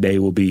that day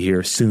will be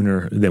here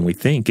sooner than we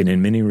think. And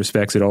in many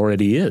respects, it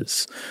already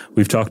is.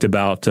 We've talked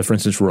about, for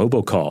instance,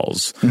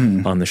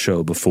 robocalls on the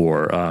show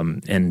before,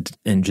 and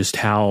just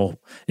how,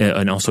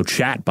 and also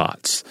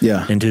chatbots.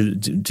 Yeah. And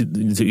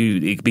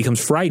it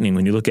becomes frightening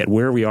when you look at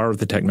where we are with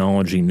the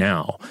technology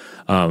now.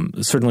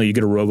 Certainly you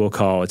get a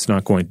robocall. It's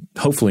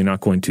hopefully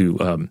not going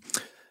to,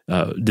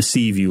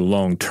 deceive you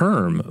long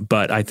term.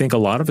 But I think a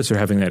lot of us are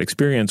having that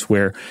experience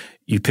where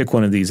you pick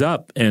one of these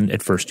up and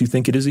at first you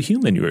think it is a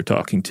human you are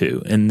talking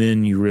to, and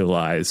then you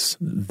realize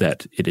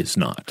that it is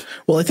not.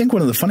 Well, I think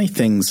one of the funny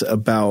things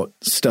about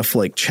stuff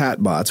like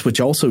chatbots,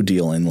 which also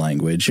deal in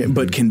language,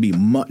 but can be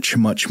much,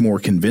 much more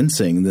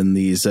convincing than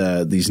these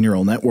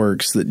neural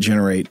networks that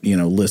generate,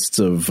 lists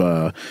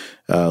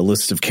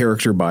of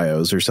character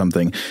bios or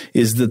something,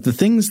 is that the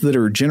things that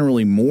are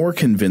generally more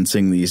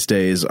convincing these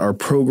days are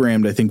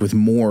programmed, I think, with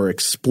more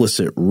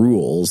explicit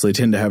rules. They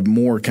tend to have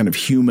more kind of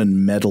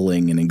human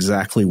meddling in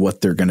exactly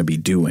what they're going to be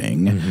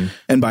doing.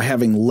 And by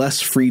having less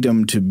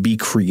freedom to be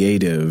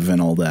creative and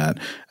all that,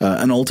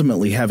 and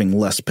ultimately having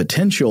less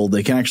potential,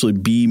 they can actually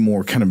be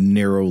more kind of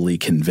narrowly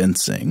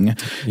convincing.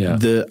 Yeah.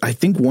 I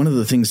think one of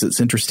the things that's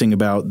interesting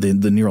about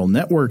the neural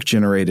network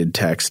generated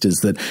text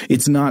is that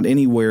it's not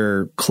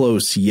anywhere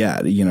close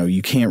yet.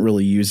 You can't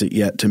really use it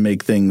yet to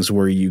make things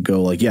where you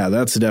go like, yeah,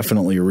 that's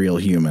definitely a real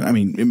human. I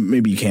mean,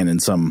 maybe you can in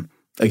some,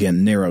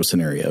 again, narrow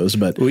scenarios,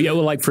 but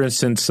like for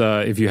instance,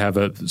 if you have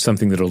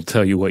something that'll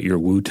tell you what your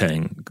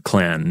Wu-Tang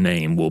Clan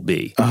name will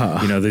be,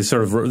 these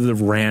sort of the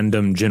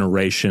random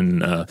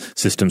generation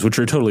systems, which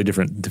are a totally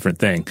different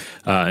thing,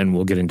 and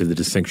we'll get into the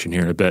distinction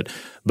here in a bit.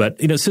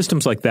 But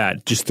systems like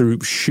that, just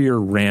through sheer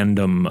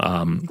random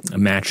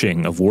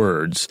matching of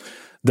words,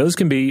 those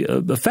can be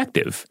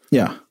effective.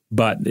 Yeah.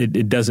 But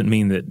it doesn't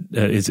mean that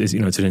it's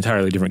an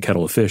entirely different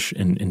kettle of fish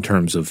in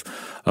terms of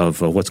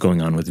what's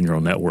going on with neural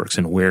networks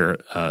and where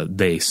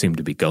they seem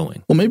to be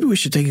going. Well, maybe we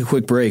should take a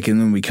quick break, and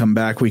when we come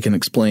back, we can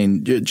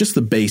explain just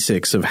the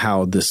basics of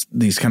how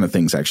these kind of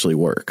things actually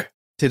work.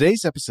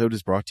 Today's episode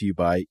is brought to you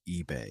by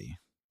eBay.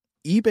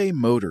 eBay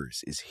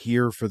Motors is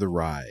here for the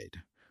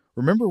ride.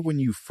 Remember when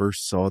you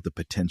first saw the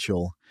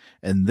potential?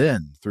 And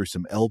then, through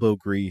some elbow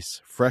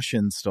grease, fresh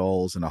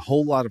installs, and a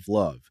whole lot of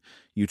love,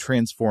 you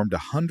transformed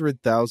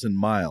 100,000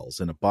 miles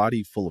and a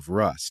body full of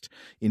rust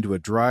into a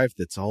drive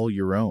that's all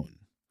your own.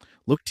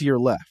 Look to your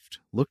left.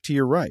 Look to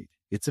your right.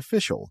 It's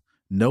official.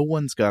 No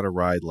one's got a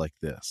ride like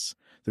this.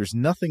 There's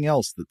nothing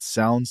else that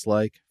sounds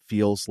like,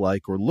 feels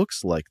like, or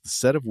looks like the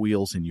set of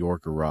wheels in your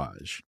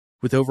garage.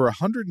 With over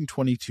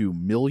 122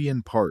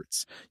 million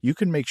parts, you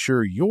can make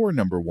sure your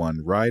number one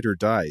ride or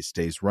die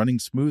stays running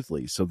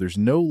smoothly, so there's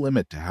no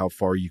limit to how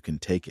far you can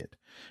take it.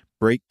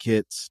 Brake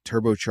kits,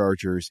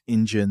 turbochargers,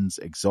 engines,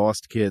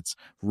 exhaust kits,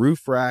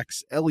 roof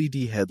racks,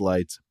 LED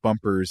headlights,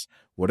 bumpers,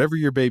 whatever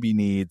your baby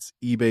needs,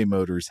 eBay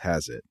Motors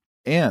has it.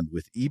 And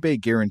with eBay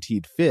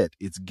Guaranteed Fit,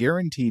 it's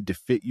guaranteed to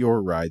fit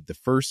your ride the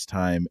first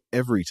time,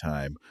 every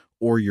time,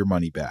 or your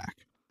money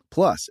back.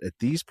 Plus, at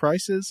these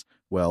prices,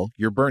 well,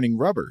 you're burning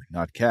rubber,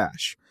 not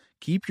cash.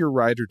 Keep your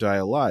ride or die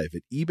alive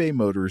at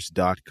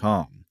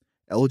ebaymotors.com.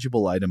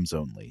 Eligible items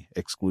only.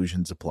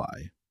 Exclusions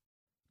apply.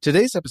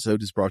 Today's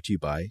episode is brought to you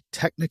by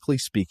Technically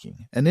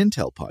Speaking, an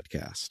Intel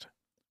podcast.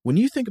 When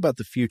you think about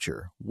the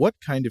future, what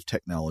kind of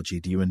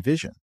technology do you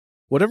envision?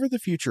 Whatever the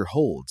future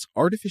holds,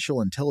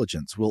 artificial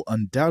intelligence will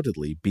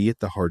undoubtedly be at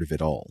the heart of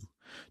it all.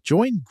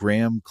 Join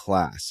Graham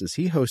Class as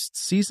he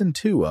hosts Season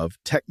 2 of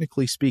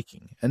Technically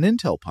Speaking, an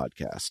Intel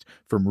podcast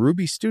from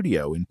Ruby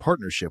Studio in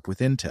partnership with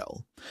Intel.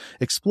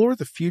 Explore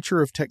the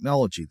future of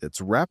technology that's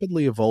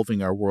rapidly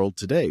evolving our world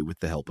today with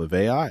the help of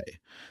AI.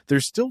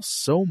 There's still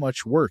so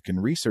much work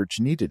and research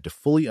needed to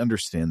fully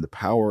understand the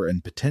power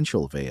and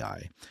potential of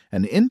AI,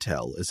 and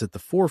Intel is at the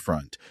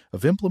forefront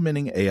of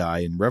implementing AI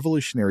in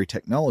revolutionary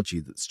technology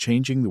that's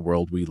changing the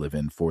world we live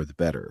in for the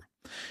better.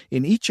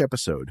 In each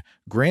episode,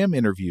 Graham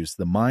interviews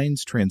the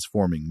minds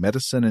transforming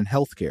medicine and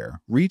healthcare,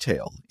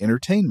 retail,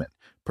 entertainment,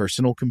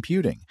 personal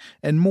computing,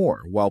 and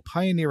more while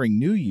pioneering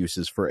new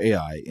uses for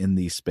AI in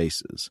these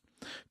spaces.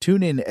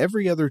 Tune in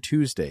every other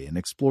Tuesday and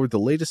explore the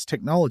latest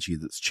technology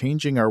that's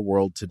changing our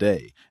world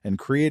today and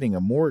creating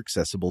a more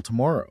accessible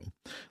tomorrow.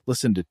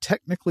 Listen to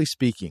Technically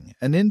Speaking,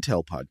 an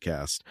Intel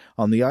podcast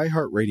on the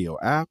iHeartRadio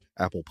app,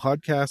 Apple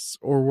Podcasts,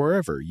 or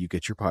wherever you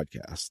get your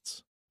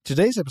podcasts.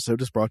 Today's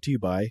episode is brought to you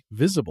by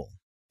Visible.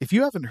 If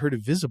you haven't heard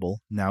of Visible,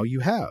 now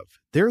you have.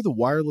 They're the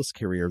wireless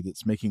carrier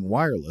that's making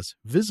wireless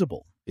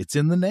visible. It's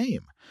in the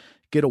name.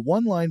 Get a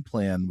one-line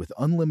plan with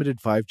unlimited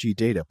 5G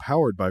data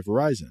powered by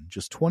Verizon,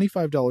 just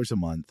 $25 a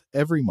month,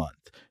 every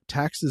month,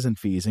 taxes and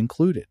fees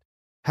included.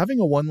 Having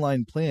a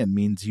one-line plan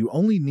means you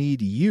only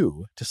need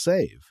you to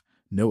save.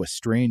 No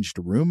estranged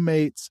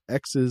roommates,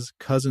 exes,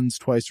 cousins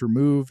twice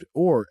removed,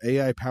 or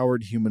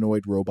AI-powered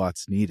humanoid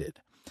robots needed.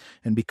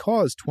 And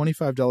because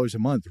 $25 a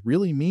month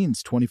really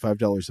means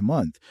 $25 a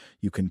month,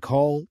 you can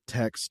call,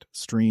 text,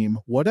 stream,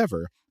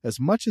 whatever, as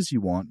much as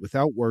you want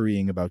without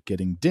worrying about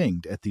getting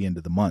dinged at the end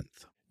of the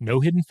month. No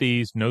hidden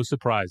fees, no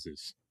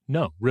surprises.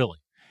 No, really.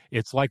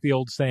 It's like the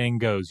old saying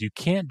goes, you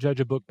can't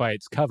judge a book by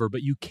its cover,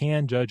 but you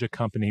can judge a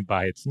company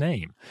by its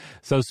name.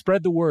 So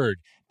spread the word.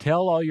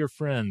 Tell all your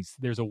friends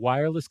there's a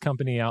wireless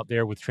company out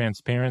there with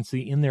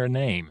transparency in their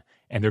name,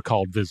 and they're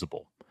called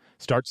Visible.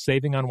 Start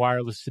saving on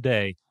wireless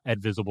today at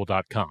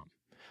Visible.com.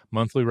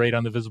 Monthly rate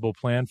on the Visible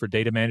plan for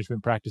data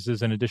management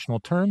practices and additional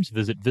terms,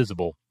 visit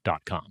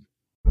Visible.com.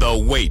 The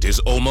wait is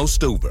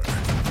almost over.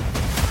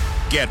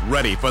 Get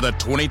ready for the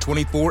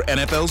 2024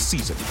 NFL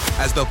season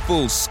as the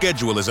full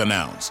schedule is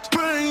announced.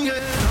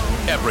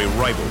 Every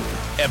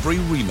rivalry, every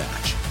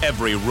rematch,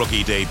 every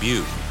rookie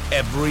debut,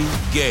 every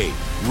game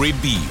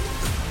revealed.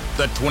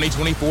 The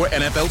 2024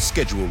 NFL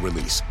schedule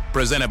release,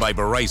 presented by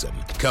Verizon,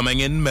 coming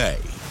in May.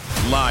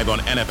 Live on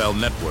NFL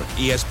Network,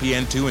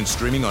 ESPN2, and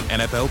streaming on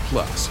NFL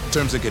Plus.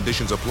 Terms and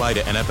conditions apply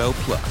to NFL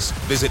Plus.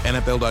 Visit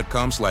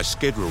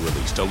NFL.com/schedule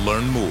release to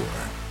learn more.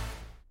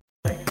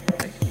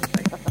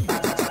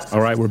 All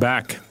right, we're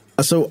back.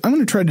 So I'm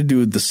going to try to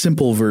do the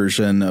simple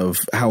version of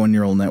how a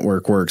neural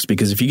network works,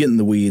 because if you get in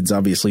the weeds,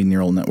 obviously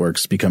neural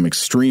networks become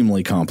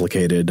extremely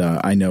complicated.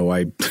 I know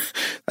I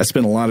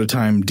spent a lot of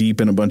time deep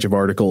in a bunch of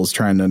articles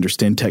trying to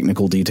understand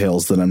technical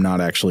details that I'm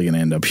not actually going to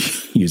end up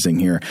using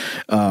here.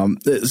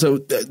 So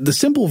the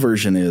simple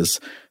version is,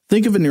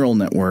 think of a neural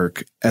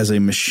network as a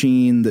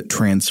machine that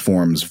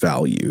transforms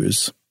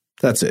values.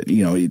 That's it.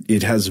 You know,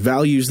 it has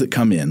values that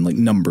come in, like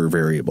number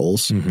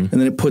variables, and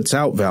then it puts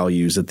out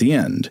values at the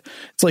end.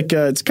 It's like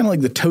it's kind of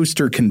like the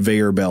toaster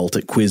conveyor belt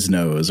at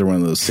Quiznos or one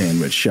of those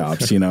sandwich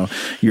shops. You know,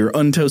 your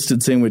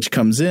untoasted sandwich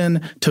comes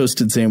in,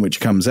 toasted sandwich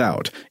comes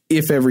out,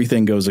 if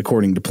everything goes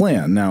according to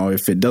plan. Now,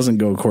 if it doesn't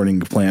go according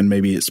to plan,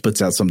 maybe it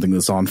spits out something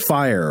that's on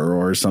fire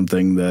or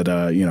something that,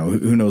 you know,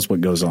 who knows what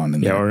goes on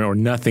in there. Or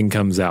nothing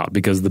comes out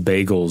because the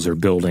bagels are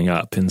building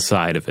up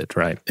inside of it,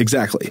 right?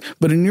 Exactly.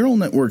 But a neural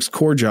network's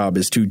core job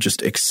is to just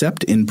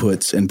accept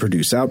inputs and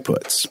produce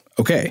outputs.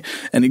 Okay,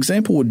 an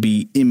example would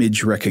be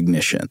image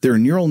recognition. There are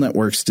neural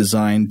networks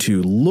designed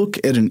to look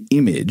at an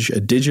image, a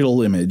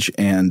digital image,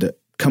 and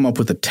come up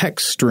with a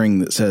text string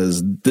that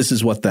says, this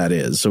is what that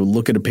is. So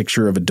look at a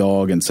picture of a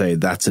dog and say,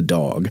 that's a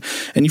dog.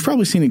 And you've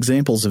probably seen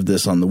examples of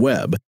this on the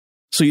web.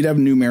 So you'd have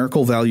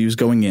numerical values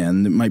going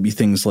in. It might be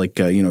things like,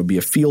 be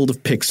a field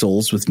of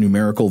pixels with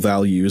numerical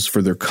values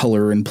for their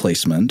color and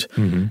placement.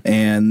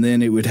 And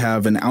then it would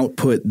have an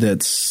output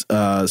that's,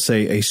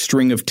 say, a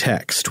string of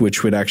text,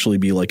 which would actually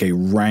be like a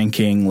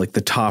ranking, like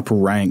the top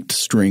ranked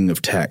string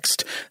of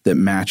text that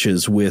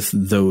matches with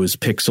those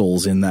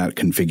pixels in that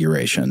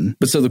configuration.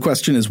 But so the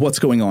question is, what's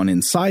going on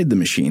inside the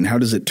machine? How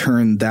does it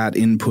turn that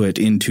input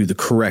into the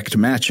correct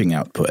matching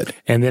output?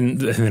 And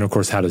then of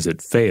course, how does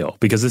it fail?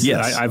 Because this,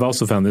 I've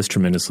also found this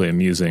tremendously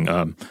amusing.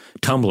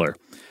 Tumblr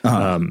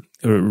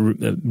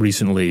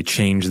recently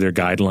changed their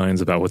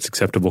guidelines about what's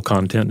acceptable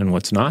content and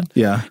what's not.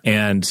 Yeah.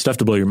 And Stuff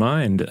to Blow Your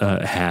Mind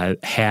had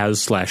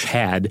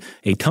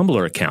a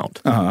Tumblr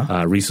account.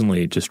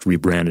 Recently just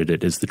rebranded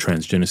it as the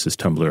Transgenesis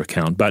Tumblr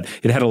account. But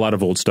it had a lot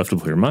of old Stuff to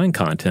Blow Your Mind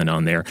content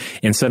on there.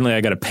 And suddenly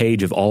I got a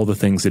page of all the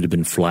things that had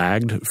been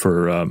flagged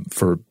for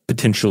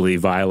potentially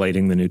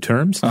violating the new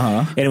terms.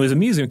 And it was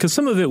amusing because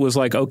some of it was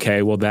like,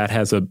 okay, well, that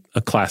has a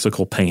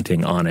classical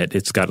painting on it.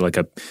 It's got like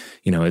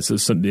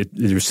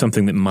there's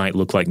something that might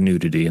look like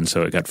nudity, and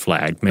so it got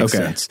flagged. Makes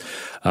sense.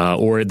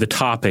 Or the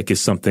topic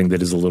is something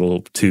that is a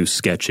little too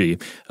sketchy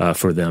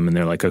for them, and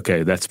they're like,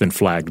 okay, that's been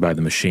flagged by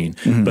the machine.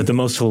 But the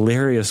most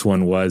hilarious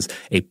one was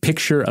a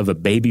picture of a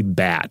baby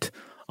bat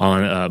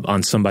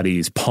on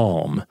somebody's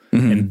palm,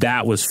 and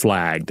that was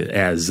flagged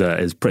as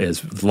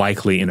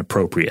likely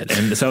inappropriate.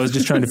 And so I was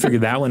just trying to figure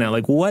that one out.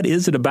 Like, what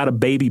is it about a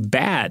baby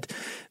bat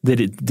that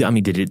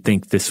did it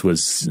think this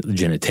was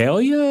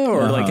genitalia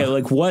or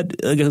like what?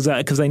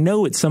 Because I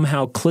know it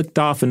somehow clicked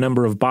off a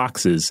number of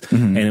boxes,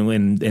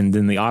 and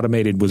then the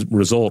automated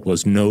result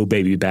was no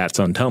baby bats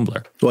on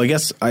Tumblr. Well, I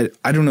guess I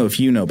don't know if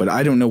you know, but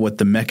I don't know what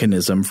the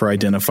mechanism for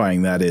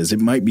identifying that is. It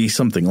might be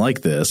something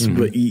like this,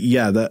 but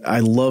yeah,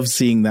 I love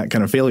seeing that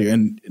kind of failure.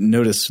 And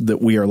notice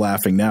that we are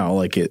laughing now,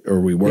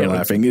 we were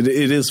laughing. It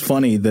is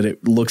funny that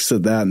it looks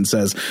at that and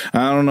says,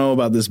 "I don't know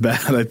about this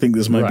bat. I think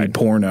this might be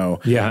porno."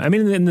 Yeah, I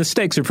mean, and the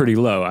stakes are pretty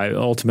low.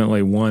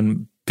 Ultimately,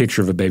 one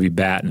picture of a baby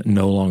bat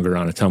no longer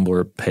on a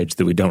Tumblr page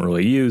that we don't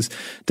really use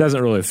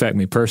doesn't really affect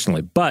me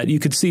personally. But you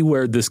could see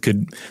where this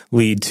could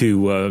lead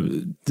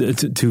to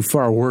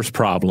far worse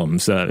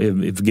problems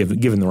if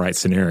given the right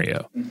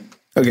scenario.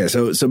 Okay,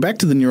 so back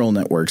to the neural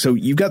network. So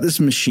you've got this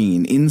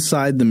machine.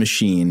 Inside the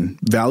machine,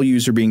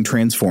 values are being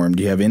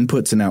transformed. You have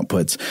inputs and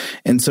outputs.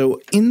 And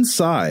so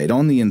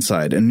on the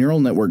inside, a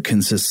neural network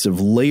consists of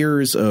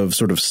layers of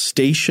sort of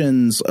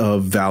stations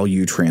of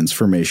value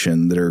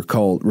transformation that are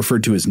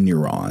referred to as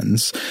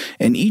neurons.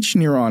 And each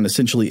neuron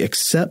essentially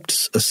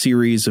accepts a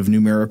series of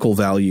numerical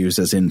values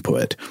as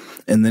input.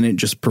 And then it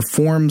just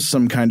performs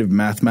some kind of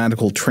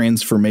mathematical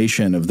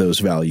transformation of those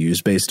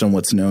values based on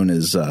what's known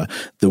as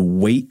the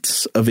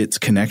weights of its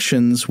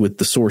connections with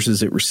the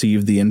sources it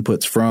received the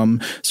inputs from.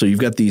 So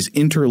you've got these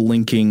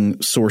interlinking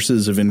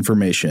sources of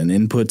information,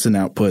 inputs and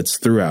outputs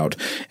throughout,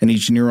 and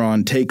each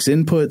neuron takes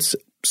inputs,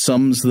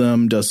 sums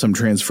them, does some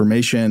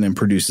transformation, and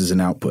produces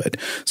an output.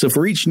 So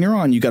for each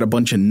neuron, you got a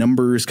bunch of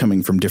numbers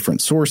coming from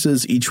different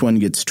sources. Each one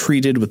gets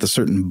treated with a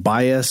certain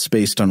bias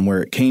based on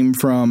where it came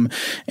from,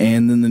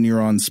 and then the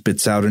neuron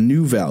spits out a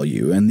new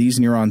value. And these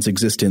neurons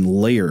exist in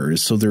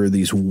layers, so there are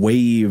these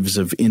waves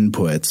of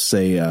inputs,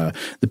 say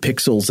the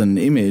pixels in an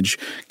image,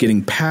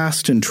 getting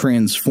passed and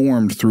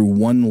transformed through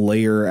one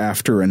layer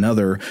after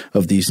another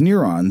of these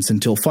neurons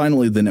until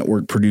finally the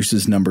network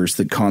produces numbers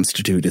that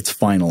constitute its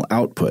final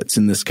outputs.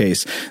 In this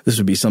case, this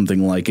would be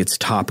something like its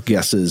top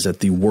guesses at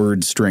the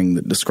word string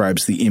that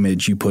describes the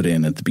image you put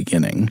in at the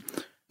beginning.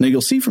 Now,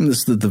 you'll see from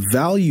this that the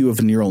value of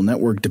a neural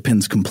network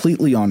depends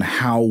completely on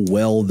how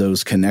well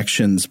those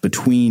connections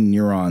between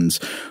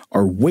neurons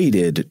are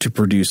weighted to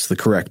produce the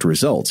correct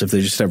results. If they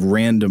just have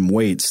random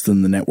weights,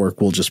 then the network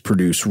will just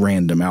produce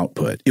random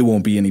output. It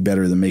won't be any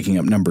better than making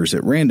up numbers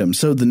at random.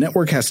 So the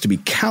network has to be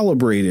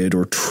calibrated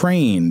or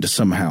trained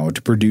somehow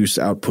to produce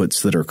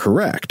outputs that are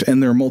correct.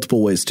 And there are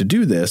multiple ways to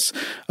do this.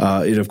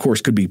 It, of course,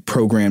 could be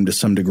programmed to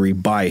some degree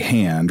by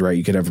hand, right?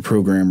 You could have a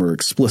programmer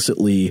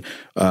explicitly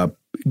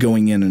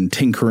going in and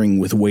tinkering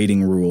with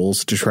weighting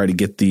rules to try to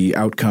get the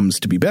outcomes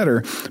to be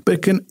better.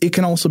 But it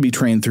can also be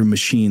trained through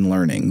machine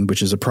learning,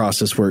 which is a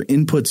process where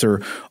inputs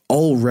are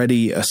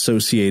already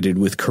associated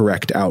with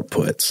correct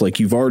outputs. Like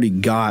you've already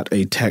got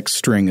a text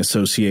string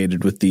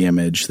associated with the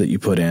image that you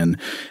put in,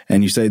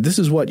 and you say, this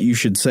is what you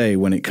should say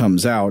when it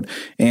comes out.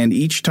 And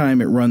each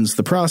time it runs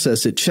the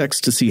process, it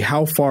checks to see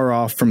how far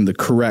off from the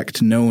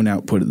correct known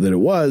output that it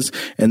was,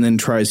 and then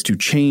tries to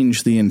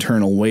change the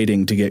internal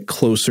weighting to get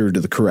closer to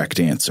the correct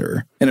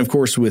answer. And of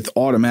course, with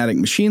automatic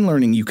machine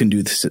learning, you can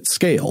do this at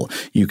scale.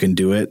 You can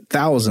do it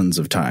thousands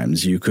of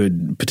times. You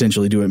could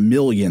potentially do it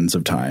millions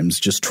of times,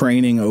 just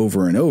training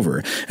over and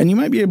over. And you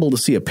might be able to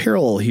see a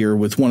parallel here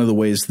with one of the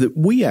ways that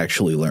we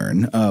actually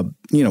learn.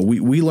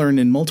 We learn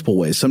in multiple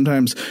ways.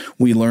 Sometimes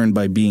we learn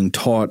by being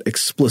taught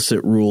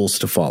explicit rules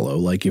to follow.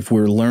 Like if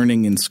we're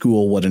learning in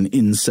school what an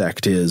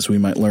insect is, we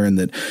might learn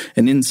that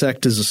an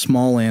insect is a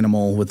small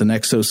animal with an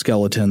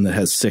exoskeleton that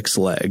has 6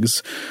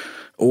 legs.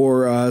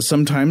 Or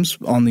sometimes,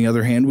 on the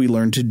other hand, we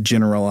learn to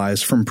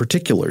generalize from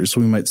particulars.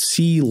 We might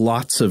see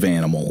lots of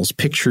animals,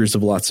 pictures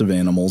of lots of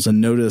animals,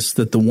 and notice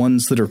that the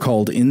ones that are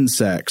called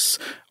insects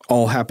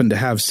all happen to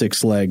have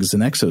 6 legs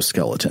and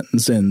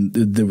exoskeletons, and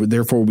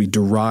therefore we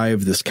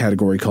derive this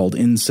category called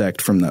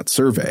insect from that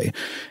survey.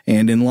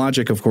 And in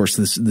logic, of course,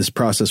 this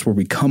process where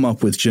we come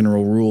up with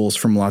general rules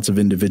from lots of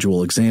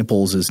individual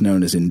examples is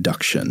known as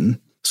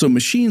induction. So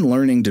machine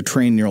learning to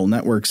train neural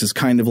networks is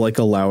kind of like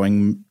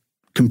allowing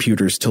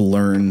computers to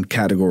learn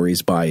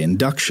categories by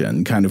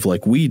induction, kind of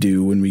like we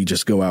do when we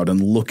just go out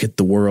and look at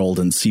the world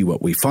and see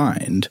what we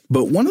find.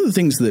 But one of the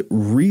things that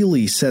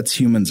really sets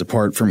humans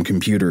apart from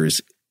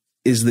computers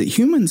is that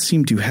humans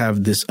seem to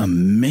have this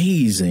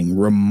amazing,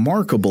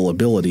 remarkable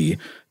ability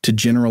to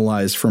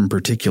generalize from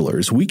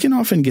particulars. We can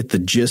often get the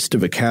gist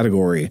of a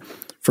category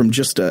from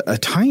just a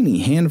tiny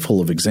handful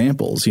of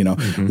examples. You know,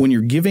 when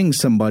you're giving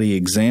somebody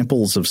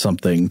examples of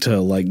something to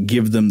like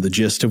give them the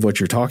gist of what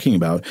you're talking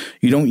about,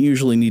 you don't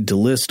usually need to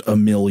list a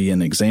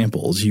million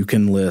examples. You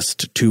can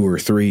list 2 or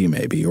 3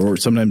 maybe, or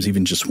sometimes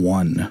even just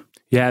 1.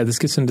 Yeah, this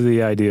gets into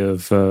the idea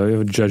of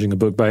judging a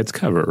book by its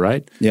cover,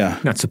 right? Yeah.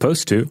 Not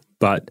supposed to,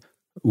 but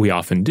we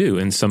often do,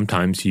 and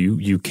sometimes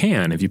you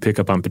can if you pick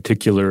up on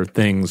particular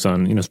things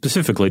on, you know,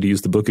 specifically to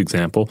use the book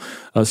example,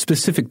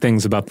 specific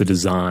things about the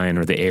design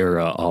or the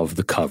era of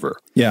the cover.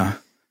 Yeah.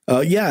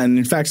 And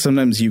in fact,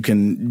 sometimes you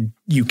can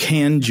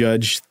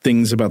judge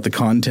things about the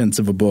contents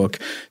of a book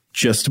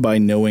just by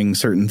knowing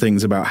certain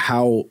things about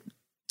how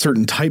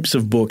certain types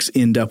of books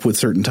end up with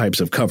certain types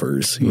of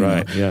covers.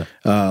 Right, yeah.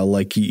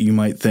 Like you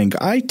might think,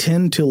 I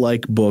tend to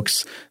like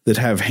books that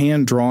have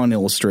hand-drawn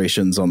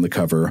illustrations on the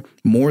cover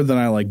more than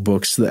I like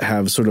books that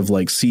have sort of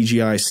like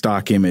CGI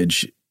stock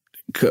image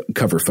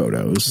cover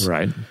photos.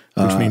 Right,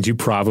 which means you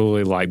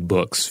probably like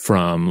books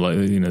from,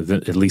 you know,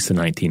 at least the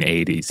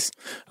 1980s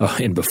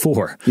and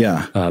before.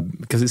 Yeah.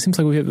 Because it seems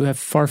like we have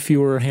far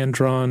fewer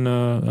hand-drawn,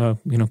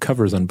 you know,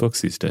 covers on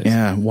books these days.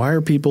 Yeah. Why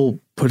are people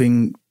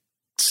putting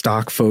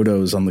stock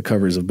photos on the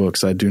covers of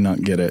books? I do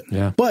not get it.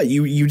 Yeah. But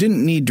you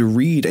didn't need to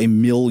read a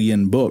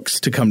million books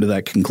to come to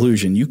that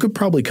conclusion. You could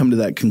probably come to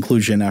that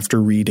conclusion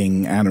after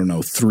reading, I don't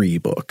know, 3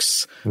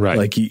 books. Right.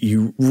 Like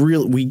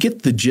we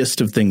get the gist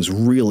of things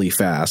really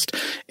fast.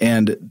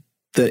 And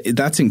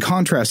that's in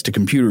contrast to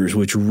computers,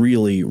 which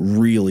really,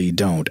 really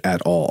don't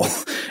at all.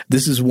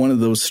 This is one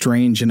of those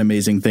strange and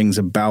amazing things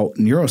about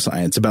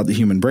neuroscience, about the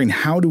human brain.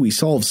 How do we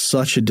solve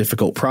such a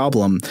difficult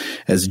problem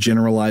as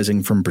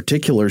generalizing from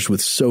particulars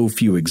with so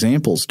few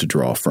examples to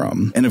draw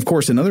from? And of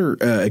course, another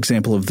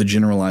example of the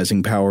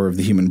generalizing power of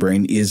the human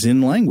brain is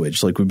in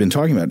language, like we've been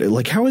talking about.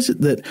 Like, how is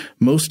it that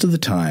most of the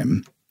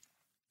time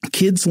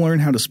kids learn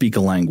how to speak a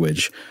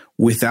language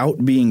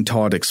without being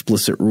taught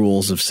explicit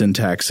rules of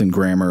syntax and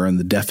grammar and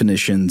the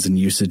definitions and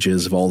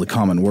usages of all the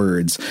common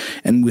words,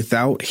 and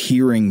without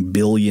hearing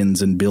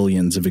billions and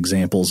billions of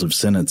examples of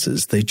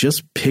sentences? They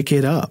just pick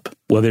it up.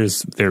 Well,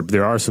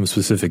 there are some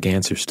specific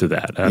answers to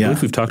that. I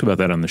believe we've talked about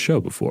that on the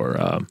show before.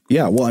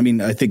 Yeah, well, I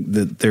mean, I think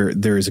that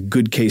there is a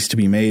good case to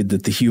be made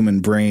that the human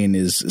brain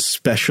is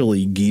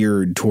especially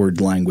geared toward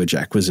language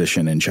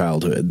acquisition in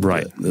childhood.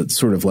 Right. That's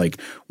sort of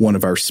like one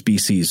of our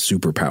species'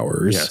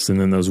 superpowers. Yes, and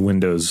then those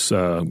windows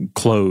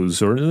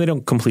close, or they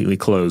don't completely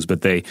close,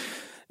 but they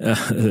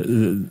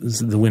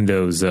the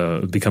windows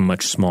become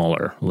much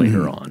smaller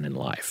later on in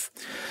life.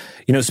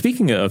 You know,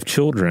 speaking of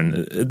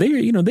children,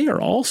 they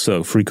are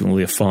also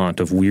frequently a font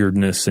of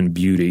weirdness and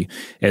beauty,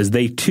 as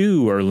they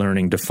too are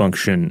learning to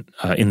function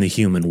in the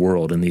human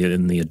world, in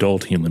the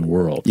adult human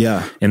world.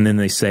 Yeah, and then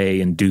they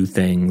say and do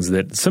things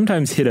that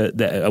sometimes hit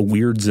a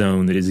weird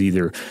zone that is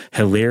either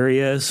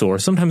hilarious or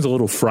sometimes a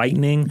little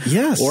frightening.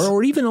 Yes,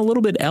 or even a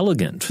little bit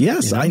elegant.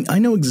 Yes, you know? I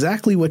know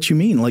exactly what you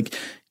mean. Like,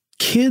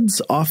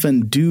 kids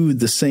often do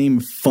the same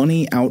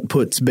funny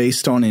outputs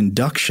based on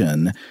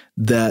induction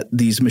that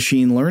these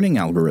machine learning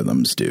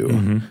algorithms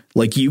do.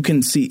 Like, you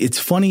can see it's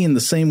funny in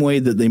the same way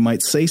that they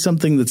might say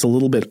something that's a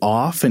little bit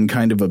off and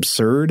kind of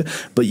absurd,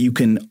 but you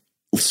can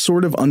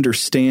sort of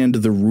understand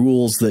the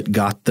rules that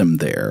got them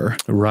there.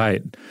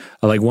 Right.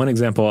 Like, one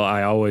example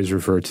I always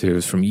refer to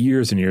is from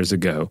years and years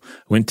ago. I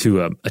went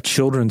to a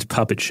children's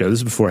puppet show. This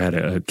is before I had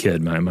a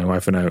kid. My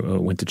wife and I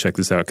went to check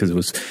this out because it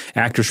was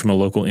actors from a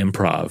local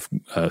improv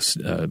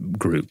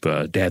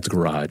group, Dad's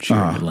Garage here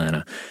in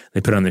Atlanta.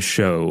 They put on this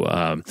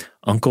show,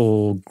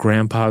 Uncle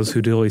Grandpa's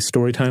Houdilly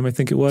Storytime, I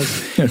think it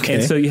was. Okay.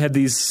 And so you had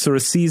these sort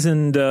of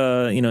seasoned,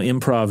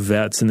 improv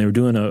vets, and they were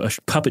doing a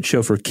puppet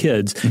show for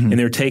kids, and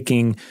they were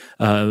taking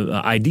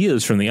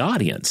ideas from the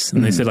audience.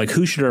 And they said, like,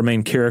 who should our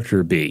main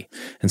character be?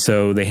 And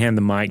so they hand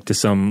the mic to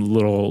some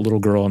little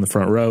girl in the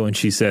front row, and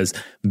she says,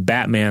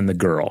 Batman the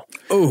Girl.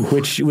 Oh,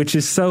 which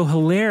is so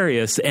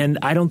hilarious. And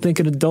I don't think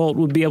an adult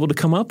would be able to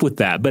come up with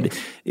that. But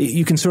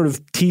you can sort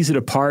of tease it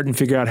apart and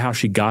figure out how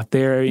she got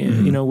there,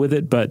 with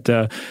it.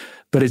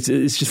 But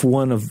it's just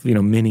one of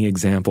many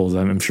examples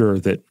I'm sure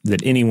that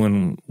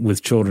anyone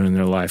with children in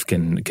their life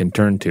can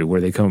turn to, where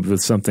they come up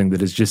with something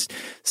that is just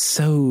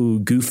so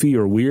goofy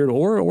or weird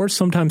or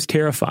sometimes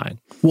terrifying.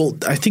 Well,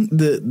 I think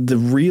the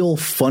real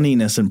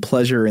funniness and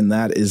pleasure in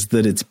that is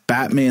that it's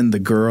Batman the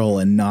Girl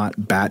and not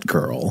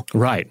Batgirl.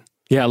 Right.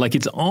 Yeah, like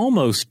it's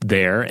almost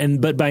there,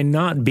 but by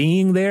not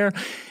being there,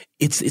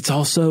 it's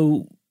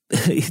also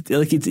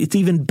like it's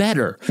even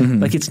better.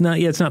 Like it's not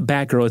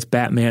Batgirl, it's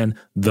Batman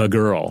the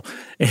Girl.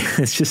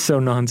 It's just so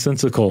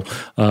nonsensical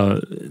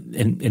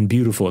and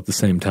beautiful at the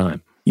same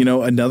time. You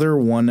know, another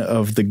one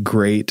of the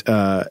great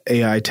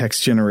AI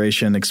text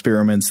generation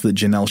experiments that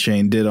Janelle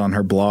Shane did on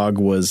her blog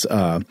was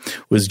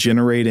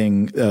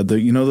generating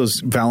those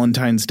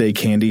Valentine's Day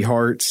candy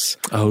hearts.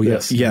 Oh,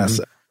 yes. Yes.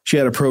 Mm-hmm. She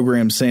had a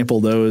program sample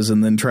those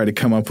and then try to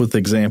come up with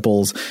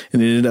examples,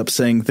 and it ended up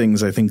saying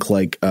things I think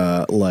like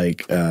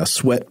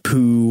sweat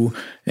poo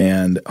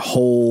and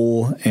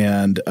hole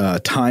and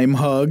time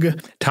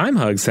hug. Time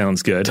hug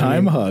sounds good.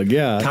 Time hug,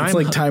 yeah. It's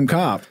like time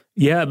cop.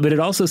 Yeah, but it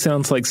also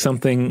sounds like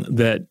something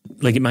that,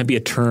 like, it might be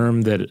a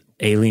term that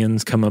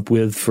aliens come up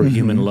with for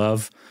human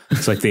love.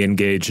 It's like they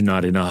engage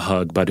not in a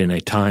hug, but in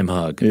a time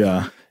hug.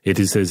 Yeah. It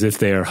is as if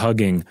they are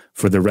hugging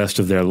for the rest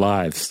of their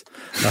lives,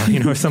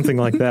 or something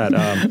like that.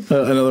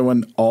 Another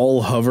one,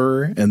 all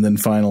hover, and then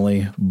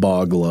finally,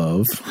 bog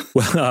love.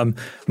 Well,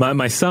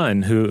 my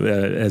son, who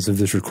as of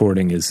this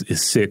recording is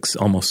 6,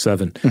 almost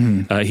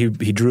 7,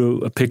 he drew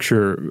a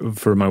picture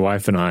for my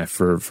wife and I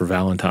for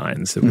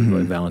Valentine's. It was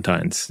a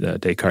Valentine's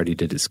Day card he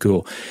did at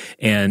school,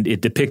 and it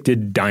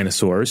depicted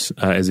dinosaurs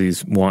as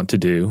he's wont to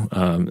do,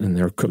 and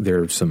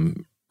there are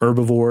some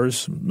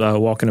herbivores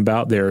walking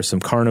about. There are some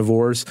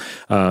carnivores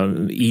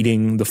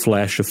eating the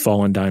flesh of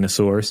fallen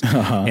dinosaurs.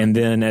 And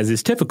then, as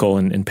is typical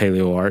in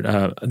paleo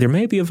art, there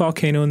may be a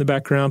volcano in the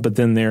background, but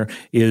then there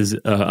is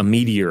a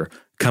meteor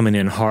coming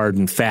in hard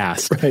and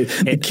fast. Right,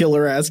 the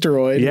killer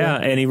asteroid. Yeah,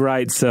 and he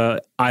writes,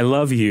 "I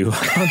love you"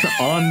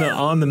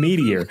 on the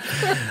meteor,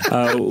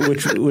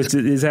 which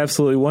is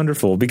absolutely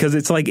wonderful, because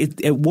it's like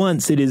at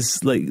once it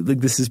is like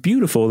this is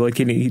beautiful. Like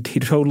he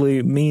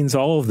totally means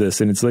all of this,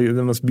 and it's like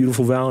the most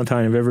beautiful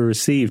Valentine I've ever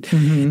received.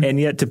 And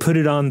yet to put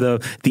it on the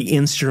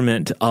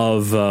instrument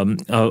of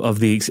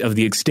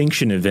the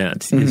extinction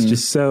event is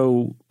just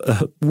so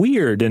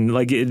weird, and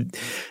like it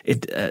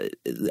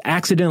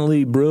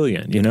accidentally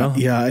brilliant. You know?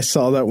 Yeah, I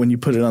saw that when you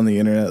put it on the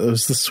internet. It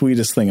was the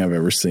sweetest thing I've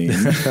ever seen.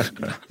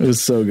 It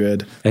was so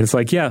good. And it's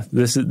like, yeah,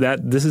 this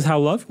is how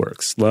love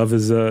works. Love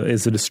is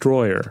a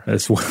destroyer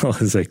as well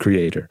as a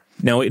creator.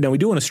 Now we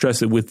do want to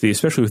stress that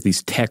especially with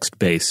these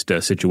text-based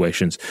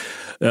situations,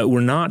 we're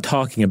not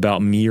talking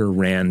about mere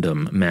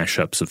random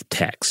mashups of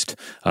text,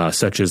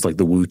 such as like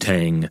the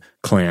Wu-Tang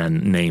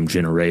Clan name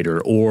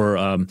generator, or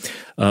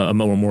a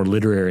more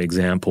literary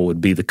example would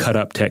be the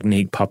cut-up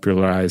technique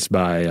popularized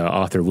by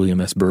author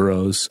William S.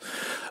 Burroughs,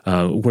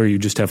 where you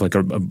just have like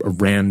a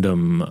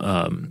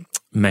random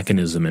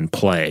mechanism in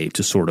play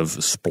to sort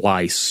of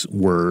splice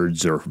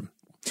words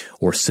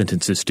or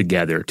sentences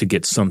together to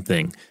get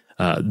something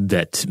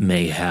that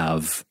may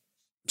have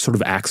sort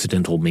of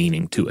accidental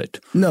meaning to it.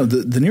 No,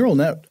 the neural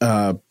net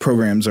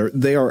programs are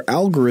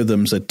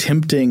algorithms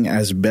attempting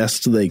as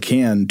best they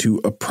can to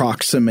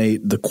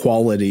approximate the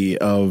quality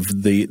of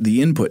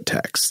the input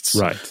texts,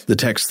 right? The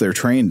text they're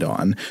trained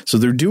on. So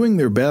they're doing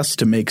their best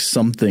to make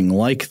something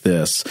like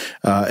this.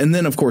 And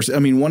then, of course, I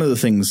mean, one of the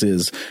things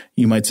is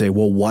you might say,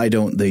 well, why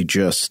don't they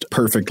just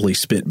perfectly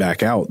spit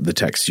back out the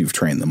text you've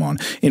trained them on?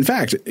 In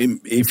fact,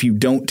 if you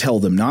don't tell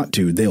them not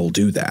to, they'll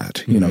do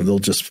that. You know, they'll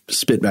just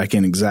spit back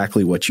in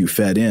exactly what you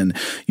fed in.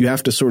 You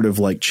have to sort of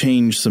like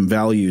change some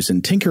values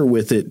and tinker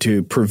with it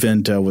to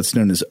prevent what's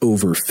known as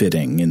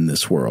overfitting in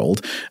this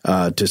world,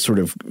 to sort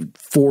of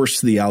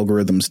force the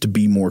algorithms to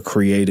be more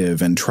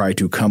creative and try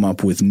to come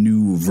up with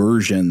new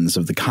versions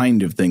of the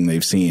kind of thing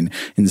they've seen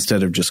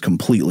instead of just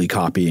completely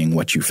copying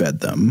what you fed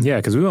them. Yeah,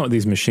 because we want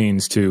these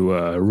machines to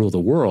rule the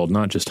world,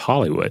 not just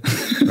Hollywood,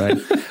 right?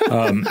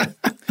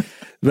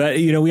 But,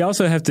 you know, we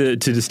also have to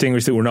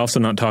distinguish that we're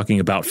also not talking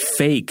about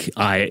fake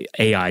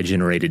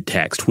AI-generated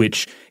text,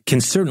 which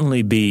can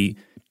certainly be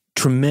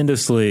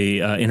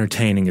tremendously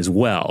entertaining as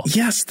well.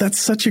 Yes, that's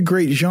such a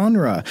great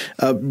genre.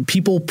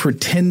 People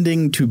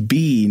pretending to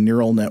be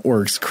neural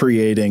networks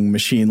creating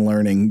machine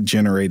learning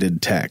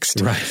generated text.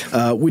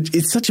 Right. Which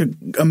is such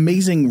an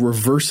amazing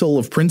reversal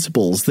of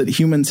principles that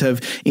humans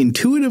have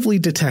intuitively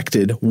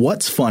detected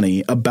what's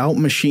funny about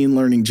machine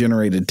learning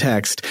generated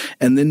text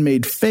and then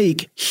made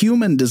fake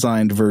human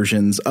designed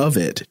versions of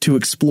it to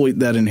exploit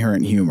that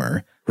inherent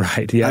humor.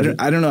 Right. Yeah.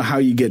 I don't know how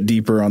you get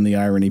deeper on the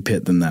irony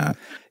pit than that.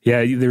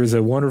 Yeah, there was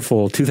a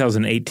wonderful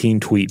 2018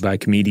 tweet by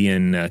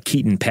comedian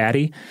Keaton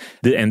Patty,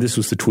 and this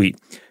was the tweet.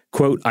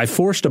 Quote, "I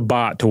forced a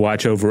bot to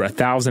watch over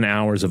 1,000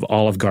 hours of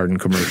Olive Garden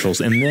commercials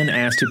and then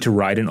asked it to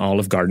write an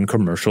Olive Garden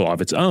commercial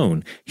of its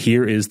own.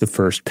 Here is the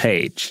first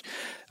page."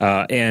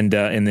 And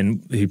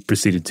then he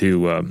proceeded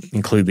to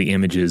include the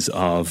images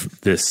of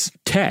this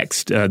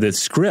text, this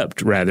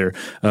script rather,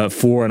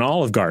 for an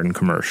Olive Garden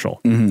commercial.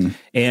 Mm-hmm.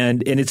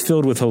 And it's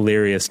filled with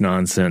hilarious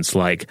nonsense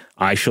like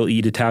 "I shall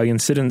eat Italian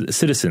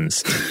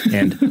citizens"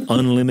 and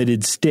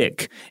 "unlimited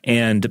stick,"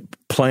 and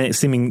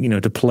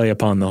seeming to play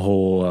upon the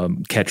whole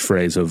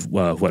catchphrase of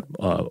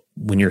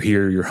when you're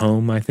here, you're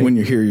home. I think when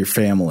you're here, your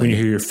family. When you're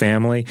here, your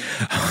family.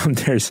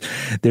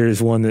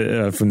 There's one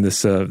that, from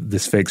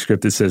this fake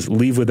script that says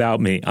 "Leave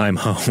without me, I'm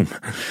home,"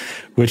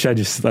 which I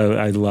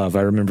love.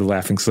 I remember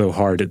laughing so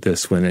hard at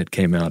this when it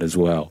came out as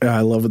well.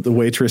 I love it. The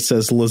waitress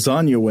says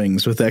 "lasagna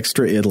wings with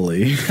extra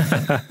Italy."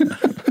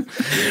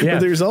 Yeah.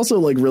 But there's also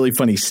like really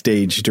funny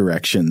stage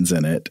directions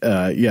in it.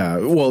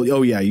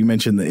 You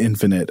mentioned the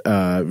Infinite,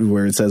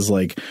 where it says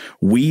like,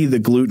 we the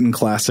gluten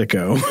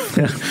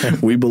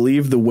classico, we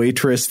believe the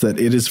waitress that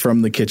it is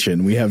from the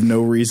kitchen. We have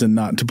no reason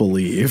not to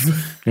believe.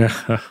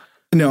 Yeah.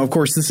 No, of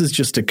course, this is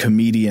just a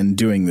comedian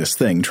doing this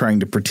thing, trying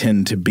to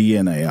pretend to be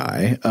an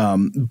AI.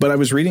 But I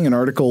was reading an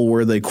article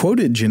where they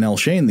quoted Janelle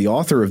Shane, the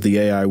author of the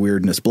AI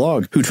Weirdness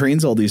blog, who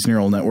trains all these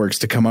neural networks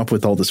to come up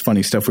with all this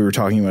funny stuff we were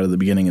talking about at the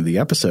beginning of the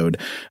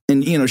episode.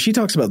 And, she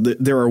talks about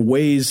there are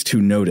ways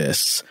to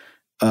notice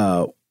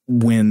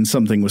when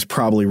something was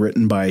probably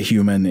written by a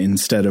human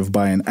instead of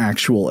by an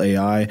actual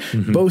AI.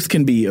 Mm-hmm. Both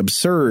can be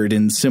absurd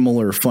in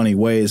similar funny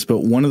ways, but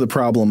one of the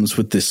problems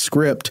with this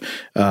script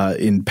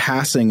in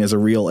passing as a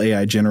real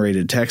AI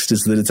generated text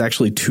is that it's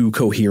actually too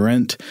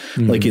coherent.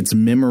 Mm-hmm. Like its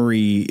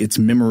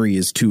memory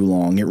is too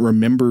long. It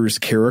remembers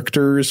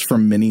characters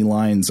from many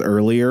lines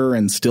earlier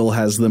and still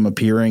has them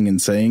appearing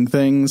and saying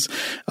things.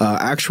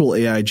 Actual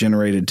AI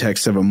generated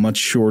texts have a much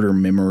shorter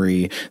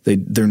memory.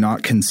 They're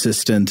not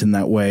consistent in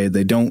that way.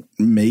 They don't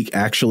make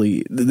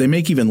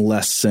even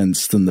less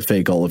sense than the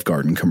fake Olive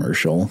Garden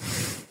commercial.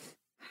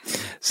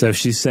 So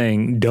she's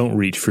saying don't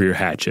reach for your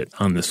hatchet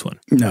on this one.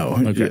 No,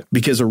 okay.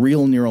 Because a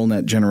real neural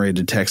net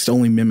generated text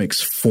only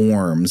mimics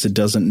forms. It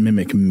doesn't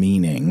mimic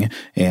meaning.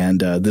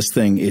 And this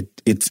thing,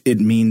 it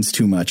means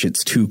too much.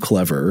 It's too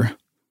clever.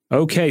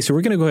 Okay, so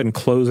we're going to go ahead and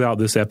close out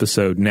this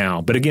episode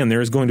now. But again, there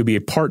is going to be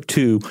a part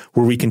 2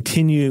 where we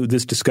continue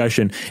this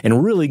discussion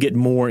and really get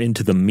more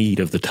into the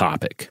meat of the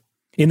topic.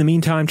 In the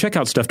meantime, check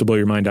out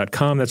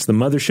StuffToBlowYourMind.com. That's the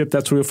mothership.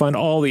 That's where you'll find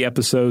all the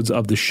episodes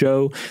of the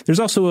show. There's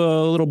also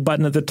a little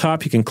button at the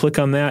top. You can click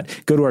on that,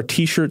 go to our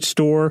T-shirt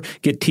store,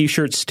 get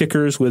T-shirt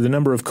stickers with a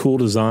number of cool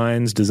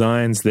designs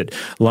that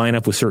line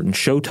up with certain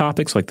show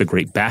topics like the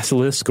Great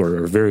Basilisk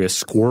or various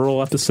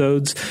squirrel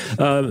episodes,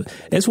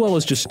 as well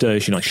as just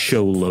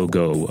show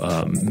logo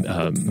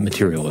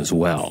material as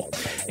well.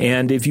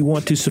 And if you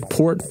want to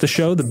support the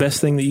show, the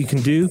best thing that you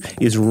can do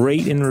is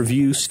rate and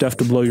review Stuff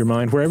to Blow Your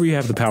Mind wherever you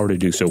have the power to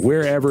do so.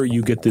 Wherever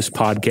you get this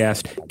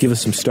podcast, give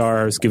us some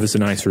stars, give us a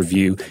nice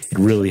review. It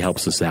really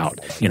helps us out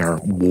in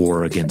our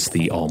war against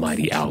the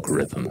almighty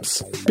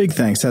algorithms. Big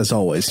thanks, as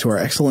always, to our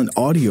excellent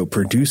audio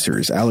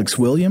producers, Alex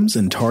Williams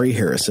and Tari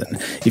Harrison.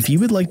 If you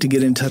would like to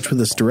get in touch with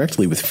us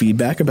directly with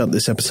feedback about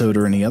this episode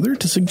or any other,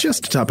 to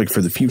suggest a topic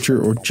for the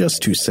future, or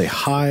just to say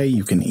hi,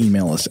 you can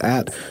email us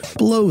at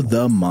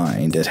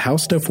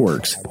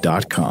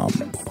blowthemind@howstuffworks.com.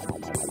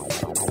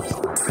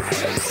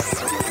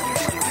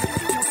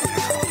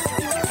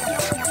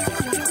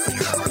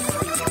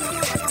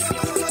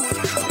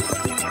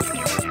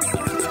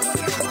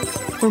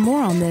 For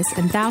more on this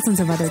and thousands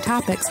of other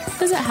topics,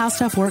 visit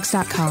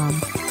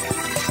howstuffworks.com.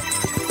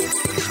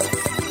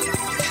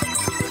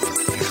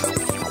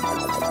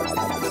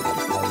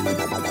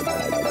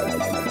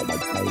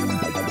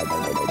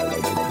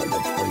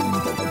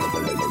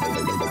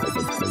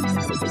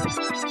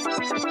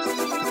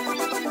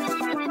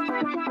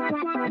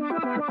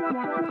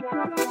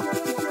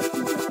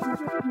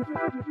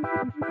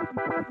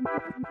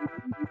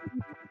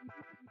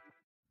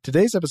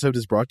 Today's episode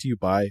is brought to you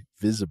by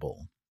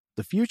Visible.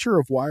 The future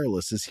of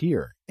wireless is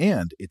here,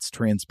 and it's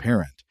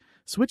transparent.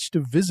 Switch to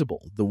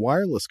Visible, the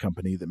wireless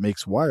company that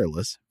makes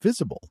wireless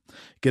visible.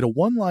 Get a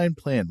one-line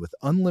plan with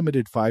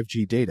unlimited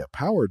 5G data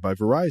powered by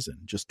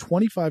Verizon, just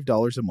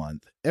 $25 a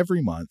month,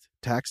 every month,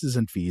 taxes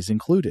and fees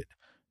included.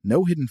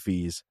 No hidden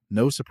fees,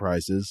 no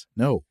surprises,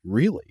 no,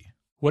 really.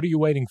 What are you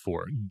waiting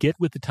for? Get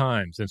with the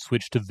times and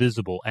switch to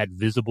Visible at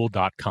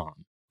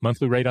Visible.com.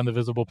 Monthly rate on the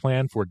Visible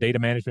plan for data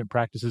management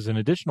practices and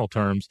additional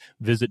terms,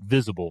 visit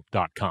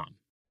Visible.com.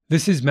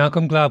 This is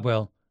Malcolm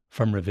Gladwell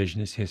from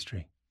Revisionist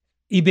History.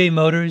 eBay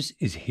Motors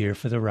is here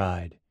for the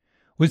ride.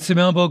 With some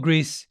elbow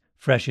grease,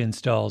 fresh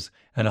installs,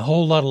 and a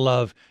whole lot of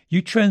love,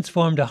 you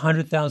transformed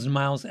 100,000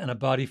 miles and a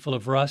body full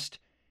of rust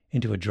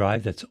into a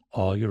drive that's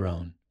all your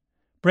own.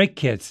 Brake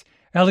kits,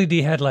 LED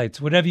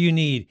headlights, whatever you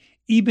need,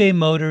 eBay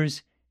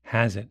Motors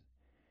has it.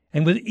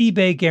 And with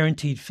eBay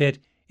Guaranteed Fit,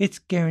 it's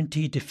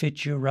guaranteed to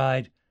fit your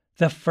ride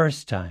the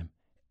first time,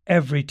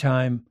 every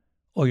time,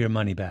 or your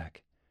money back.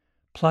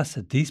 Plus,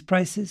 at these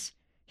prices,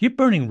 you're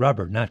burning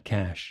rubber, not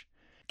cash.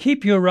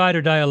 Keep your ride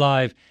or die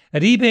alive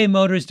at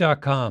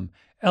ebaymotors.com.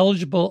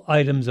 Eligible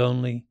items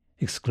only.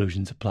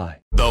 Exclusions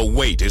apply. The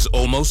wait is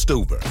almost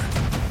over.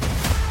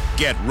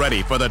 Get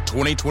ready for the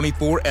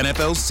 2024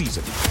 NFL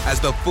season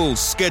as the full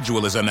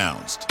schedule is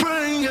announced.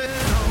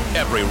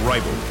 Every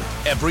rivalry,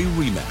 every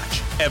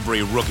rematch,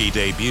 every rookie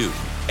debut,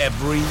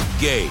 every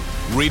game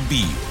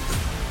revealed.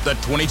 The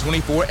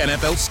 2024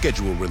 NFL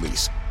schedule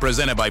release,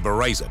 presented by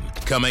Verizon,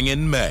 coming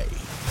in May.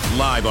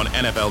 Live on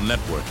NFL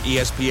Network,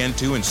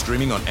 ESPN2, and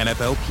streaming on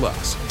NFL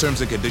Plus.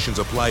 Terms and conditions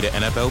apply to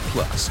NFL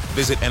Plus.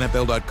 Visit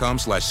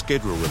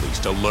NFL.com/schedule release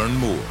to learn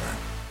more.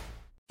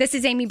 This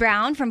is Amy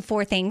Brown from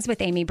 4 Things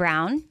with Amy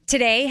Brown.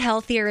 Today,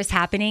 healthier is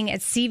happening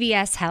at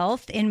CVS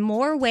Health in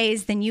more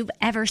ways than you've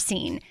ever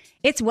seen.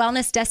 It's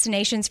wellness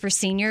destinations for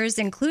seniors,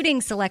 including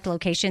select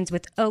locations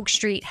with Oak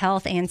Street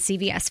Health and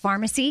CVS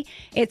Pharmacy.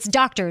 It's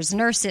doctors,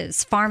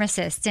 nurses,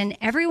 pharmacists, and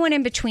everyone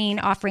in between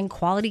offering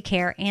quality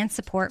care and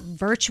support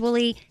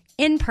virtually,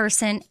 in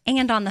person,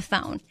 and on the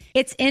phone.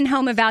 It's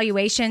in-home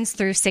evaluations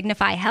through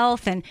Signify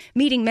Health and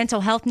meeting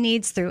mental health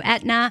needs through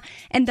Aetna.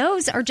 And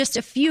those are just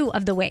a few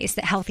of the ways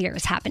that Healthier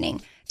is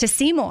happening. To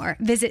see more,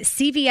 visit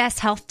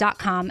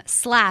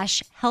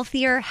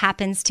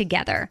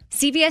cvshealth.com/healthierhappenstogether.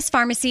 CVS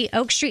Pharmacy,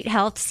 Oak Street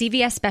Health,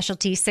 CVS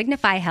Specialty,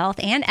 Signify Health,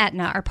 and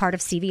Aetna are part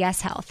of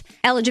CVS Health.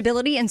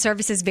 Eligibility and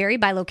services vary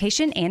by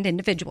location and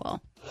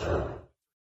individual.